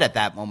upset at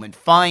that moment.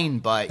 Fine,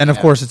 but of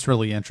course, it's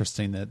really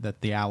interesting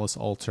that the Alice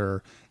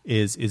alter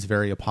is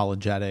very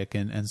apologetic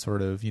and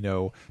sort of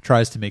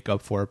tries to make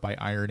up for it by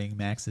ironing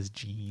Max's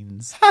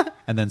jeans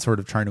and then sort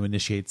of trying to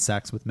initiate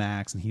sex with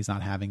Max, and he's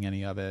not having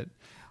any of it.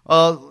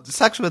 Well,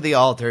 sex with the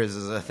alters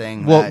is a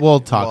thing we'll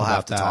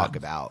have to talk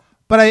about.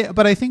 But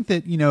I think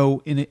that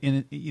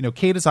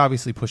Kate is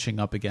obviously pushing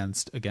up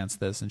against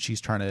this, and she's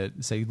trying to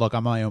say, look,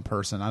 I'm my own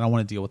person. I don't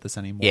want to deal with this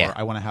anymore. Yeah.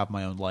 I want to have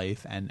my own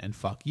life and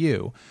fuck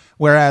you.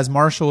 Whereas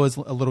Marshall is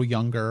a little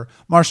younger.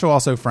 Marshall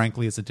also,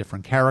 frankly, is a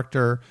different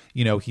character.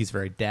 He's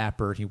very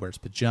dapper. He wears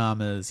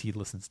pajamas. He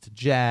listens to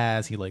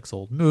jazz. He likes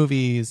old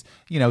movies.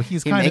 He makes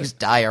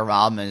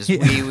dioramas.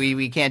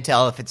 We can't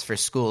tell if it's for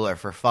school or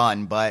for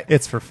fun, but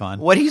it's for fun.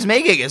 What he's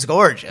making is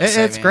gorgeous.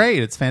 It's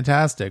great. It's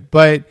fantastic.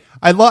 But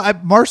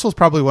Marshall's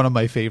probably one of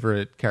my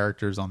favorite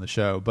characters on the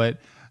show, but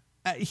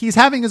he's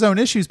having his own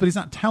issues, but he's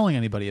not telling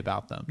anybody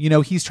about them.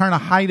 He's trying to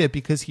hide it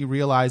because he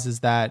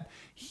realizes that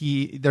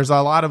there's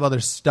a lot of other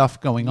stuff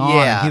going on.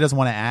 Yeah. And he doesn't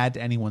want to add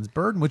to anyone's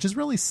burden, which is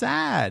really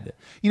sad.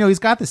 He's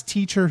got this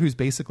teacher who's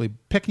basically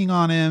picking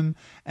on him,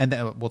 and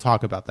then we'll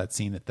talk about that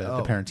scene at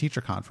the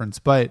parent-teacher conference.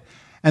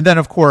 And then,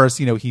 of course,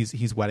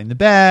 he's wetting the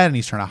bed, and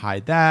he's trying to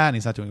hide that, and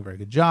he's not doing a very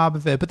good job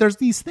of it. But there's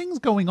these things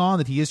going on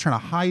that he is trying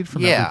to hide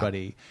from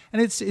everybody, and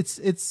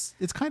it's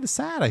kind of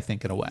sad, I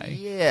think, in a way.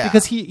 Yeah,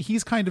 because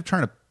he's kind of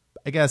trying to,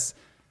 I guess,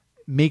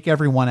 make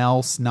everyone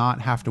else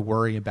not have to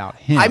worry about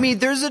him. I mean,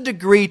 there's a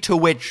degree to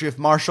which if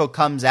Marshall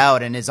comes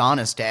out and is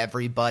honest to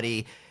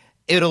everybody,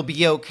 it'll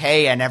be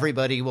okay, and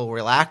everybody will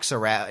relax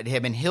around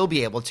him, and he'll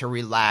be able to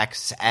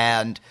relax.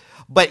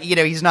 But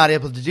he's not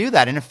able to do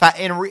that. And in fact,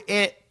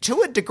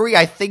 to a degree,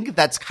 I think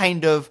that's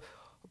kind of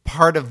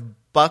part of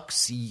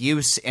Buck's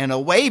use in a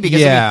way,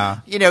 because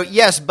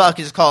yes, Buck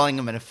is calling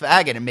him a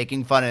faggot and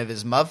making fun of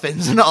his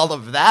muffins and all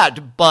of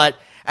that, but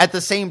at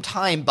the same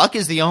time, Buck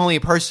is the only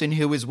person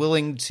who is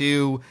willing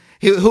to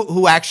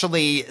who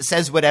actually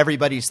says what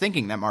everybody's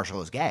thinking, that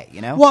Marshall is gay.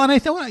 Well,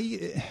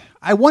 and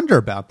I wonder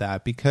about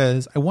that,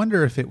 because I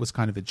wonder if it was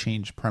kind of a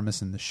changed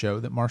premise in the show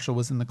that Marshall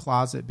was in the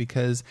closet,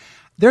 because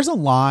there's a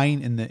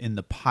line in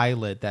the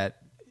pilot that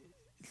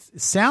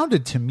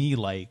sounded to me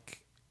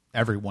like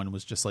everyone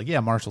was just like,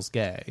 yeah, Marshall's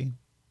gay.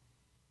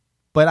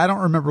 But I don't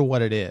remember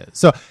what it is.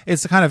 So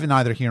it's kind of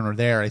neither here nor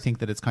there. I think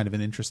that it's kind of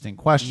an interesting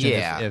question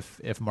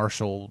if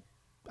Marshall,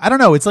 I don't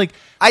know. It's like,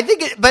 I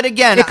think but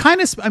again, it kind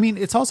of, I mean,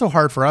 it's also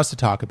hard for us to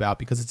talk about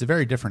because it's a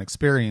very different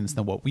experience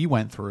than what we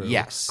went through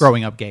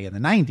growing up gay in the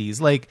 90s.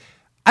 Like,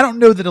 I don't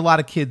know that a lot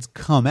of kids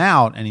come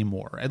out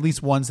anymore, at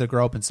least ones that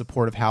grow up in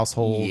supportive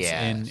households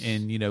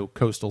in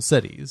coastal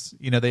cities.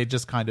 They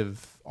just kind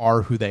of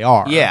are who they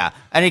are. Yeah.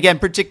 And again,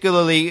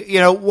 particularly,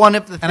 one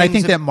of the things... And I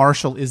think that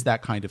Marshall is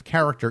that kind of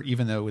character,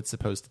 even though it's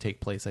supposed to take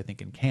place, I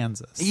think, in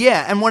Kansas.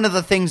 Yeah, and one of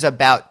the things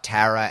about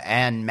Tara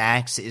and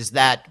Max is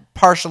that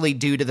partially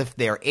due to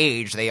their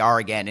age, they are,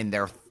 again, in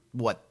their,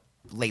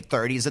 late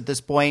 30s at this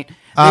point.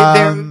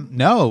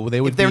 No, they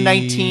would if they're be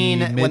 19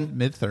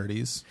 mid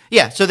 30s.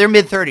 Yeah, so they're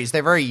mid 30s.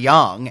 They're very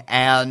young,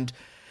 and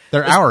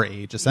they're our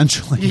age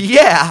essentially.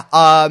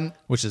 Yeah,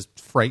 which is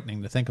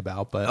frightening to think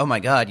about. But oh my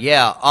god,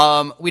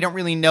 yeah. We don't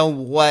really know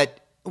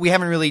we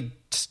haven't really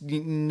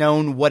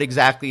known what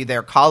exactly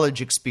their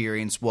college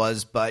experience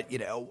was, but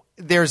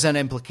there's an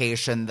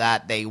implication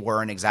that they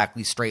weren't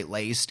exactly straight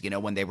laced,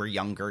 when they were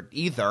younger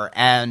either,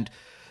 and.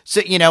 So,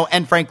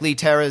 and frankly,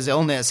 Tara's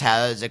illness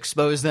has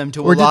exposed them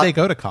to a lot. Or did they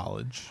go to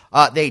college?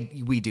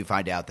 We do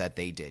find out that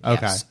they did, okay,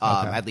 yes.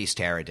 Okay. At least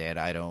Tara did.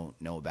 I don't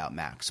know about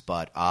Max,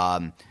 but,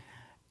 and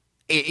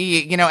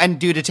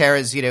due to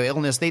Tara's,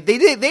 illness,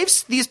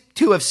 these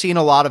two have seen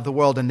a lot of the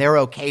world and they're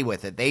okay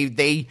with it.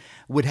 They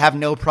would have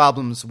no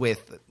problems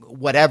with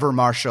whatever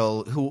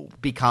Marshall who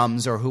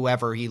becomes or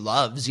whoever he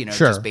loves, sure.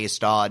 Just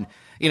based on,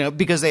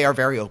 because they are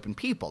very open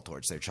people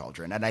towards their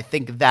children. And I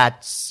think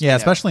that's... Yeah,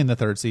 especially in the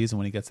third season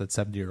when he gets that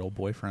 70-year-old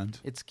boyfriend.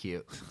 It's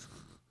cute.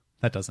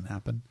 That doesn't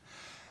happen.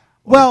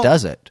 Well,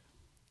 does it?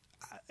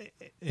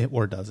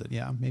 Or does it?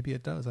 Yeah, maybe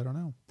it does. I don't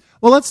know.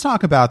 Well, let's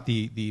talk about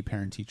the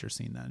parent-teacher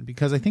scene then,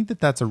 because I think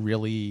that's a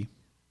really...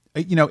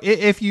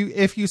 if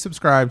you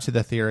subscribe to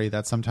the theory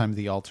that sometimes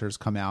the alters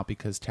come out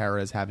because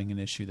Tara is having an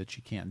issue that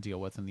she can't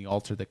deal with and the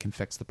alter that can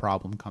fix the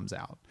problem comes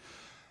out.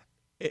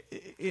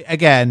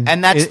 Again,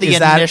 and that's the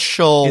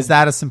initial... Is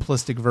that a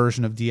simplistic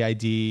version of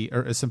DID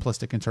or a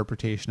simplistic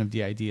interpretation of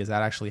DID? Is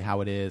that actually how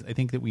it is? I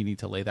think that we need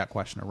to lay that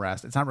question to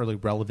rest. It's not really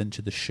relevant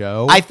to the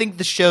show. I think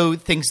the show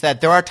thinks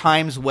that there are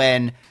times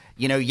when,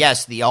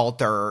 yes, the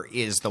alter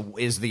is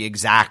the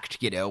exact,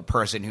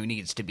 person who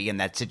needs to be in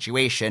that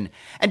situation.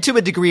 And to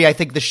a degree, I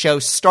think the show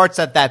starts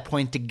at that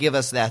point to give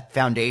us that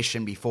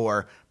foundation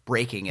before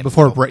breaking it.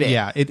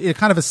 Yeah, it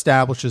kind of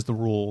establishes the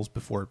rules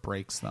before it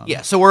breaks them.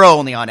 Yeah, so we're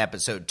only on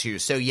episode 2.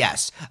 So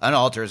yes, an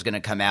alter is going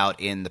to come out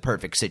in the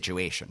perfect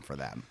situation for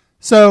them.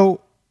 So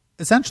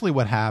essentially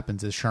what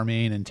happens is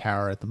Charmaine and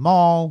Tara at the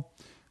mall.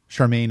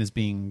 Charmaine is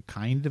being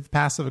kind of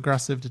passive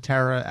aggressive to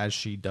Tara, as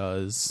she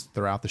does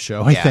throughout the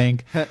show, I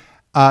think.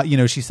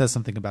 She says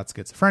something about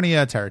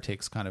schizophrenia. Tara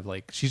takes kind of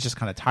like, she's just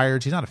kind of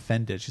tired. She's not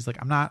offended. She's like,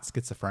 I'm not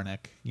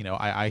schizophrenic.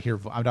 I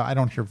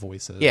don't hear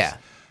voices. Yeah.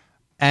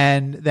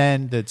 And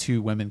then the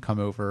two women come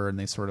over and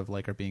they sort of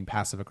like are being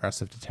passive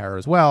aggressive to Tara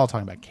as well,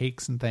 talking about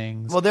cakes and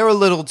things. Well, they're a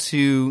little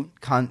too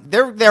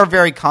they're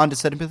very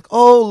condescending. Like,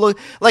 oh, look,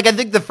 like I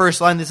think the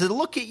first line they said,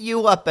 "Look at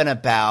you up and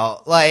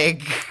about."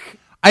 Like,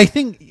 I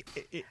think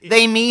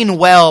they mean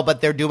well,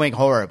 but they're doing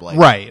horribly.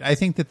 Right. I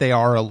think that they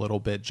are a little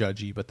bit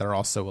judgy, but they're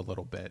also a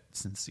little bit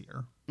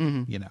sincere.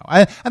 Mm-hmm.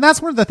 And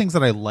that's one of the things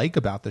that I like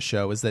about the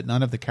show is that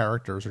none of the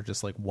characters are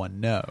just like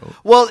one note.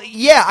 Well,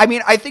 yeah, I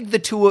mean, I think the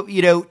two,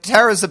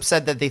 Tara's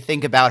upset that they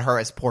think about her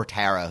as poor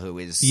Tara, who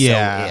is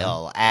so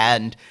ill,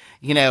 and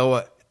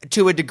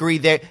to a degree,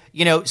 there,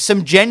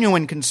 some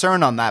genuine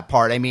concern on that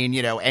part. I mean,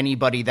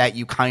 anybody that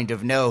you kind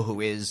of know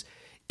who is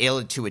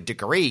ill to a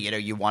degree,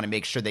 you want to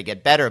make sure they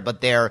get better,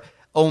 but they're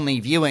only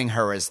viewing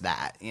her as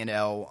that,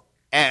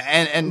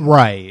 and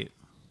right.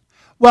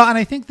 Well, and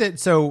I think that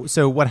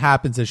so what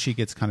happens is she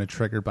gets kind of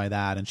triggered by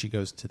that and she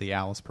goes to the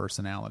Alice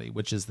personality,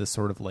 which is this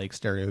sort of like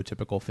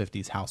stereotypical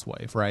 50s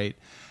housewife, right?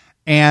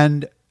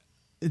 And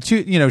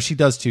she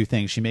does two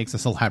things. She makes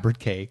this elaborate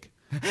cake.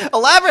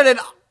 Elaborate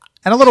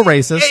and a little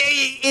racist.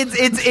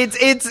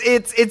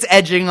 It's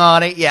edging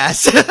on it,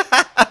 yes.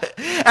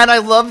 And I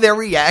love their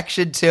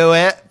reaction to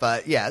it,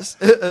 but yes.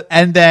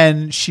 And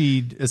then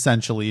she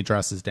essentially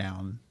dresses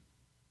down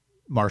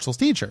Marshall's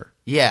teacher.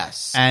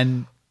 Yes.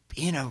 And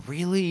in a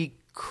really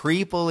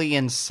creepily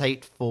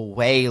insightful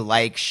way,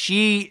 like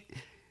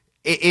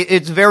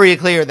it's very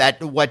clear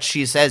that what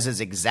she says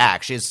is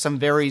exact. She has some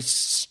very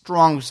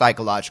strong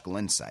psychological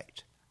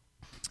insight.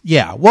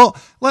 Yeah, well,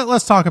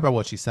 let's talk about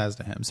what she says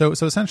to him. So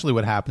essentially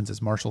what happens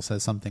is Marshall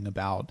says something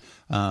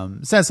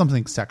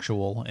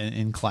sexual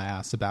in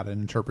class about an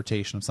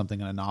interpretation of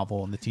something in a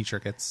novel, and the teacher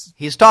gets...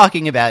 He's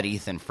talking about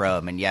Ethan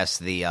Frome, and yes,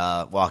 the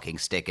walking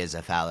stick is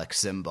a phallic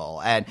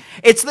symbol. And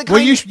it's the kind...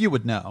 Well, you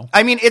would know.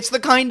 I mean, it's the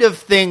kind of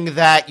thing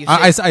that you say...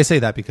 I say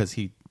that because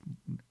he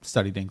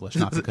studied English,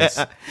 not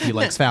because he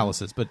likes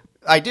phalluses, but...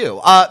 I do.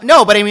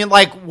 No, but I mean,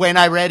 like, when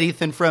I read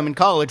Ethan Frome in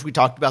college, we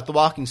talked about the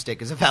walking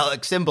stick as a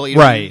phallic symbol.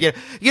 Right.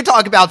 You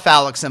talk about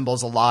phallic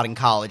symbols a lot in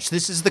college.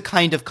 This is the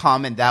kind of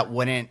comment that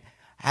wouldn't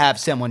have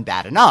someone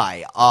bat an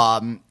eye.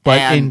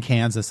 But in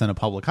Kansas in a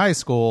public high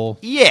school.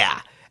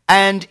 Yeah.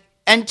 And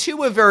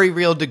to a very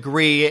real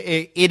degree,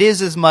 it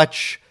is as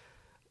much...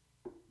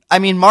 I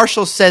mean,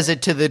 Marshall says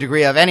it to the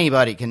degree of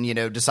anybody can,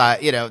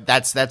 decide,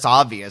 that's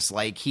obvious.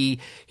 Like, he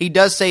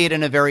does say it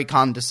in a very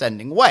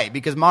condescending way,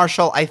 because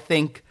Marshall, I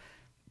think...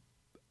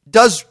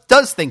 does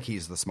think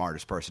he's the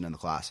smartest person in the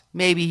class.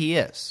 Maybe he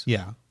is.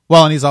 Yeah.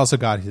 Well, and he's also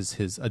got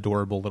his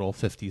adorable little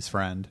 50s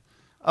friend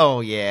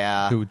Oh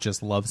yeah. who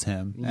just loves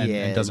him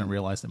and doesn't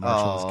realize that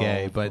Marshall is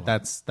gay, but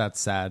that's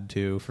sad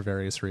too for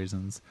various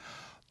reasons.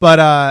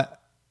 But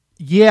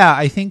yeah,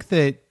 I think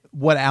that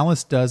what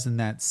Alice does in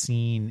that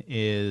scene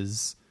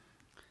is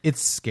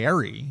it's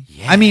scary.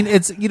 Yeah. I mean,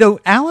 it's,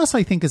 Alice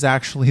I think is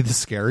actually the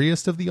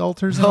scariest of the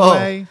alters in a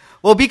way.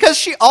 Well, because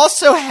she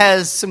also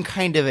has some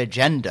kind of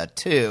agenda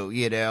too,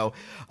 In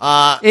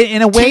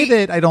In a way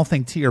that I don't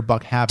think T or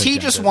Buck have. T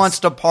agendas. just wants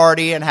to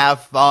party and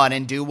have fun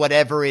and do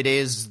whatever it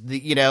is,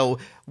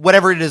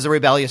 whatever it is a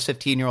rebellious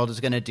 15-year-old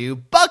is going to do.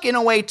 Buck, in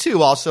a way,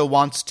 too, also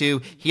wants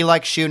to. He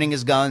likes shooting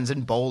his guns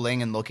and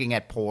bowling and looking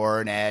at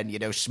porn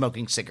and,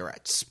 smoking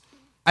cigarettes.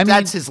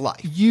 That's his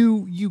life.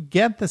 You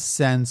get the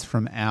sense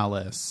from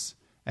Alice,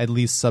 at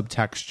least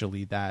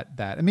subtextually, that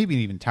and maybe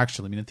even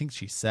textually. I mean, I think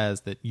she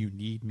says that you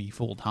need me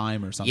full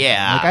time or something.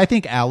 Yeah. Like, I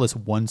think Alice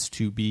wants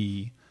to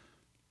be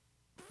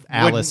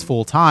Alice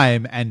full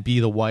time and be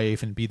the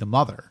wife and be the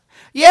mother.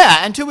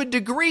 Yeah, and to a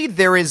degree,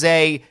 there is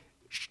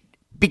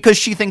because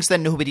she thinks that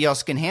nobody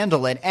else can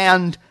handle it,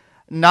 and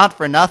not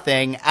for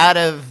nothing, out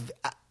of,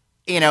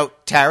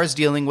 Tara's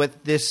dealing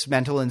with this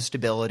mental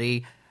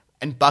instability,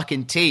 and Buck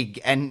and Teague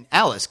and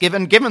Alice.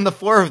 Given the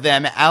four of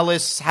them,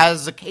 Alice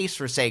has a case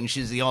for saying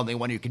she's the only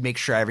one who can make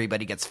sure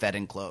everybody gets fed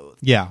and clothed.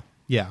 Yeah.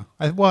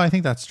 I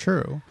think that's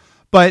true,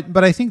 but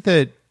I think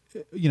that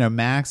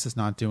Max is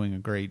not doing a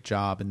great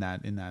job in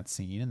that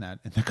scene in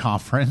the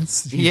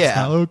conference. She's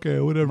okay,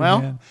 whatever,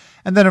 man.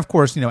 And then of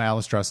course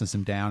Alice dresses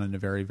him down in a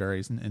very,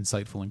 very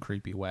insightful and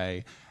creepy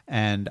way,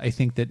 and I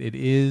think that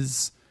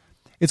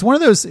it's one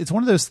of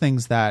those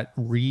things that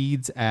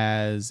reads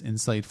as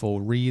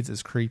insightful, reads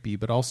as creepy,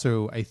 but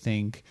also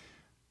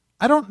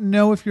I don't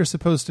know if you're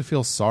supposed to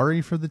feel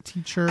sorry for the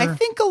teacher. I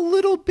think a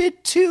little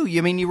bit too.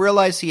 You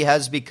realize he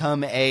has become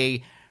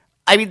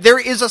there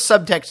is a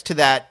subtext to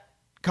that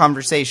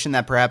conversation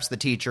that perhaps the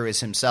teacher is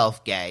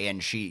himself gay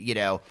and she,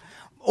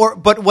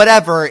 but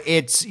whatever,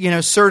 it's,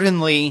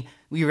 certainly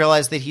we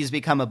realize that he's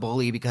become a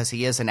bully because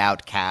he is an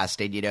outcast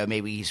and,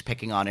 maybe he's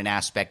picking on an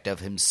aspect of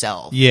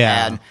himself.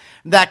 Yeah. And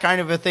that kind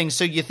of a thing.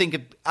 So you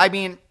think,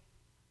 I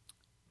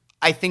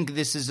think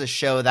this is a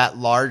show that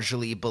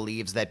largely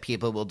believes that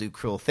people will do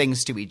cruel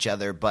things to each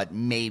other, but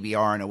maybe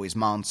aren't always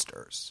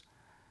monsters.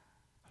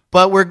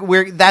 But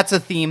that's a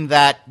theme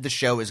that the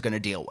show is going to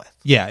deal with.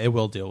 Yeah, it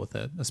will deal with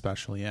it,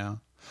 especially, yeah.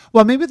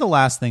 Well, maybe the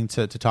last thing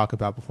to talk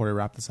about before we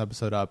wrap this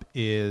episode up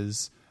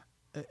is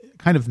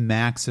kind of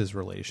Max's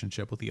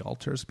relationship with the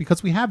alters,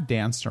 because we have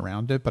danced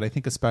around it, but I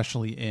think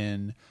especially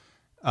in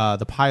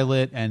the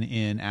pilot and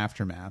in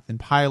Aftermath. In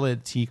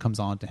pilot, T comes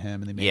on to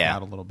him and they make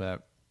out a little bit.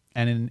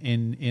 And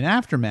in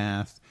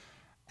Aftermath,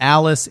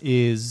 Alice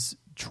is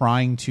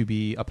trying to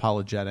be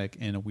apologetic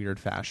in a weird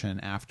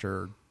fashion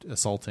after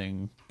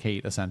assaulting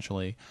Kate,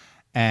 essentially,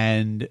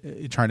 and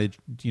trying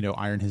to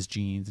iron his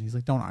jeans, and he's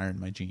like, don't iron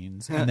my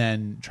jeans, and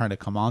then trying to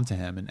come on to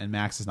him, and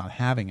Max is not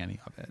having any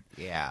of it.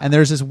 Yeah. And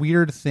there's this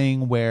weird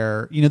thing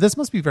where this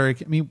must be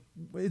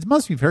it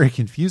must be very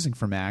confusing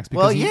for Max,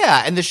 because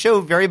and the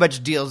show very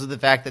much deals with the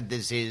fact that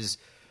this is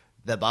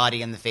the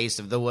body and the face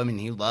of the woman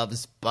he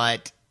loves,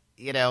 but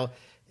it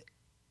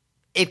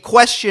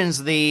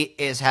questions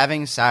is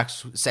having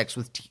sex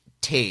with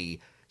T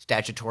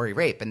statutory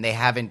rape, and they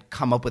haven't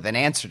come up with an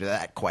answer to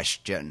that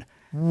question.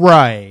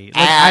 Right.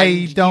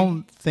 I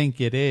don't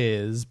think it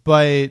is,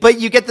 but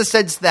you get the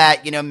sense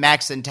that,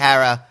 Max and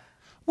Tara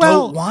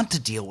don't want to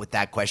deal with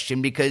that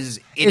question because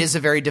it is a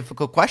very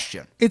difficult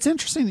question. It's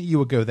interesting that you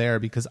would go there,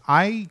 because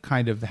I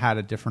kind of had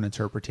a different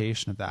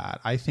interpretation of that.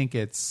 I think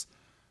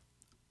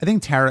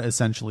Tara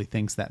essentially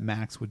thinks that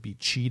Max would be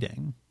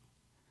cheating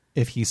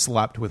if he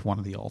slept with one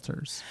of the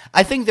alters.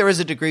 I think there is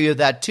a degree of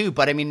that too,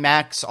 but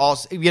Max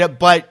also,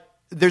 but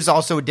there's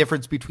also a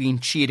difference between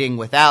cheating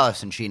with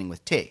Alice and cheating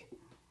with T.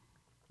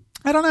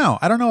 I don't know.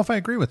 I don't know if I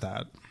agree with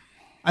that.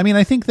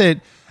 I think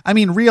that,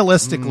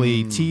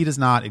 realistically, T does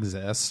not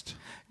exist.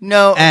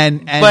 No,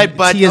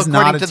 but T is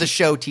according to the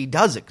show, T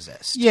does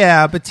exist.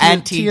 Yeah, but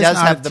T does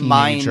have the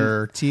mind.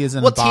 T is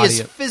in a body. T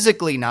is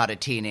physically not a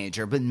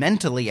teenager, but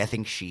mentally, I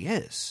think she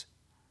is.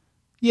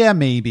 Yeah,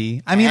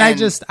 maybe.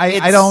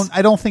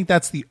 I don't think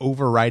that's the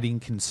overriding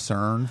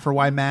concern for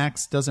why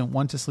Max doesn't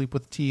want to sleep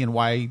with T, and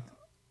why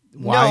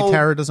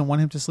Tara doesn't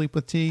want him to sleep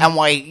with T, and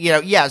why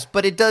yes,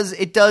 but it does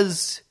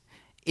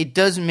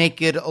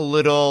make it a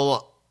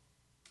little.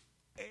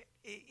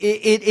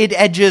 It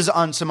edges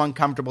on some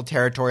uncomfortable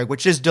territory,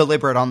 which is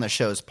deliberate on the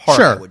show's part.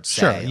 Sure, I would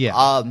say. Sure,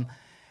 yeah.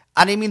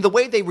 And the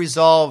way they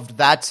resolved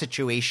that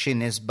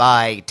situation is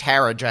by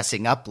Tara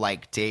dressing up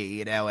like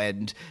T,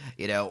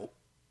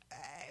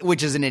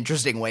 which is an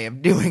interesting way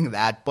of doing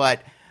that.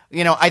 But,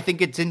 I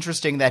think it's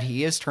interesting that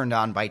he is turned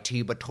on by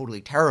T, but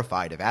totally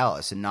terrified of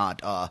Alice and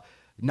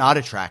not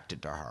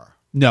attracted to her.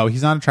 No,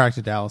 he's not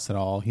attracted to Alice at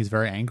all. He's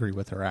very angry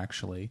with her,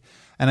 actually.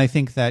 And I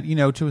think that,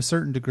 to a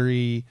certain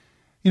degree,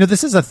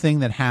 this is a thing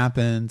that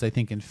happens, I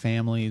think, in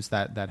families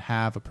that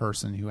have a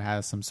person who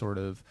has some sort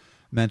of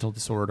mental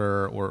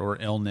disorder or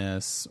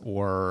illness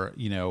or,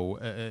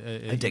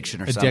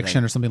 addiction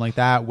or something like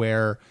that,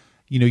 where,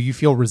 you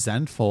feel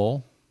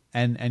resentful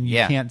and you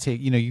can't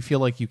take, you feel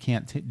like you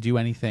can't do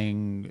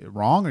anything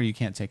wrong, or you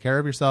can't take care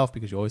of yourself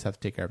because you always have to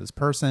take care of this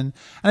person.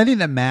 And I think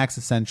that Max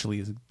essentially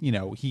is,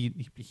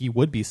 he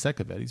would be sick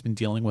of it. He's been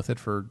dealing with it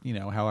for,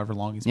 however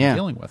long he's been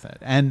dealing with it.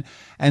 And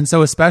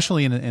so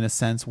especially in a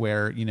sense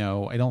where,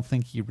 I don't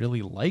think he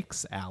really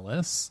likes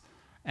Alice,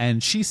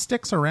 and she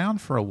sticks around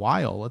for a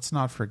while. Let's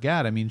not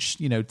forget. I mean,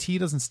 T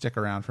doesn't stick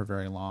around for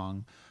very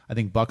long. I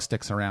think Buck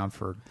sticks around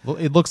for,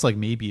 it looks like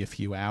maybe a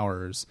few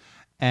hours.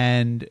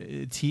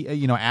 And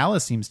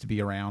Alice seems to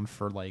be around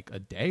for like a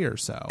day or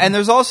so. And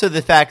there's also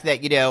the fact that,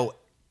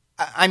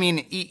 I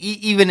mean,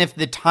 even if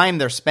the time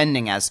they're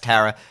spending as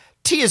Tara,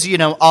 T is,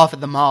 off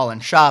at the mall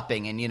and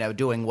shopping and,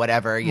 doing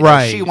whatever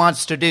she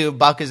wants to do.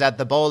 Buck is at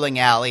the bowling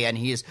alley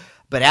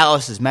but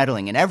Alice is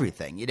meddling in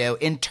everything,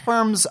 in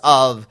terms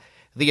of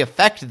the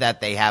effect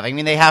that they have. I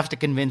mean, they have to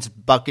convince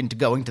Buck into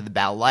going to the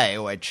ballet,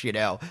 which,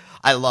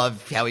 I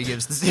love how he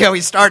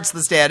he starts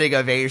the standing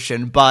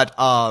ovation, but,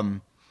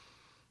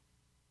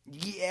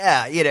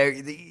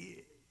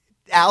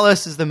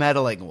 Alice is the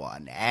meddling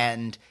one,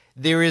 and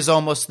there is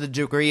almost the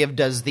degree of,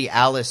 does the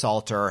Alice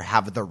alter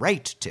have the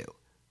right to?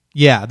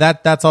 Yeah,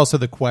 that's also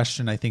the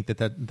question. I think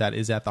that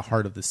is at the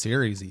heart of the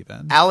series.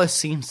 Even Alice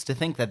seems to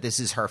think that this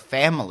is her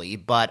family,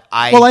 but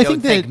I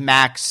think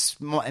Max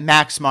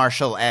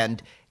Marshall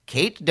and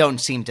Kate don't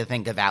seem to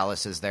think of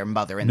Alice as their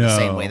mother in the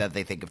same way that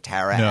they think of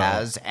Tara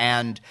as.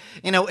 And,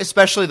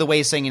 especially the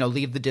way saying,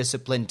 leave the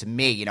discipline to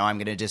me, I'm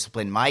going to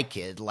discipline my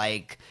kid.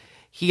 Like,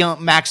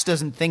 Max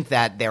doesn't think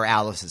that they're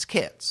Alice's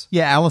kids.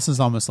 Yeah, Alice is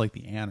almost like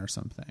the Anne or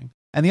something.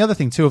 And the other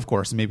thing, too, of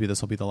course, and maybe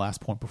this will be the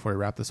last point before we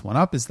wrap this one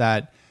up, is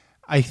that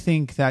I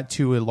think that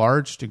to a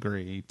large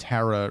degree,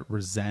 Tara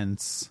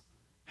resents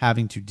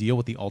having to deal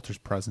with the Alter's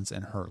presence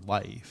in her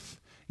life.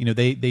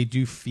 They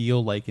do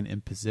feel like an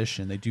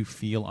imposition. They do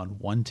feel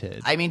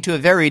unwanted. I mean, to a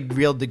very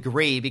real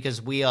degree, because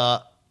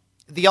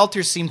the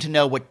Alters seem to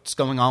know what's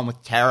going on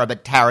with Tara,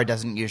 but Tara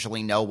doesn't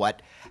usually know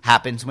what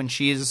happens when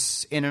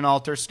she's in an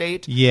Alter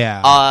state.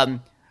 Yeah.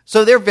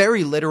 So they're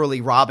very literally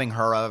robbing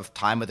her of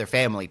time with her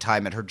family,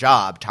 time at her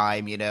job,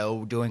 time,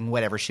 doing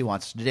whatever she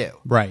wants to do.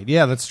 Right.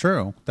 Yeah, that's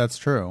true. That's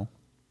true.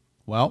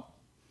 Well,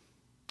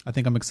 I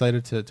think I'm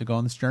excited to go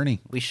on this journey.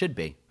 We should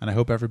be. And I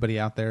hope everybody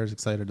out there is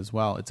excited as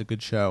well. It's a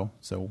good show,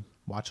 so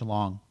watch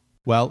along.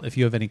 Well, if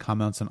you have any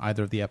comments on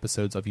either of the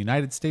episodes of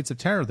United States of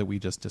Terror that we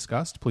just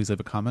discussed, please leave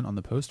a comment on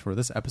the post for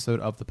this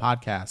episode of the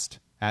podcast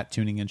at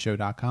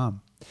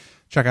tuninginshow.com.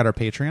 Check out our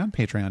Patreon,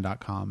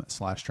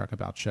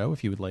 patreon.com/truckaboutshow,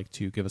 if you would like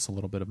to give us a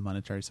little bit of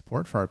monetary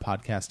support for our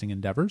podcasting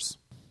endeavors.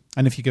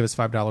 And if you give us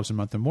 $5 a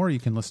month or more, you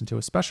can listen to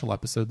a special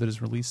episode that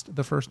is released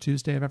the first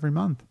Tuesday of every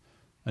month.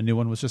 A new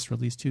one was just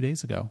released 2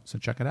 days ago, so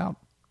check it out.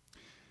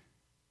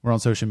 We're on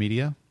social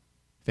media,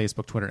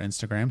 Facebook, Twitter,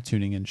 Instagram,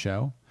 Tuning In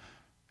Show.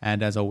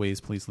 And as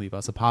always, please leave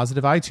us a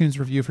positive iTunes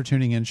review for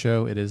Tuning In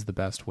Show. It is the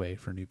best way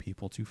for new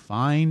people to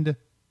find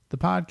the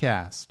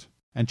podcast.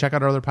 And check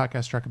out our other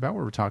podcast, Truck About,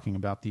 where we're talking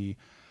about the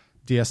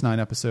DS9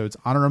 episodes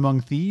Honor Among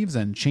Thieves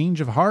and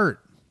Change of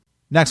Heart.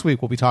 Next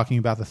week, we'll be talking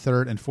about the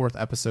 3rd and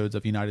 4th episodes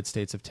of United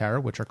States of Terror,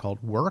 which are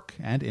called Work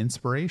and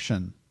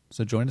Inspiration.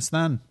 So join us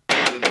then.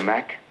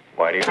 Mac,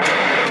 why do you...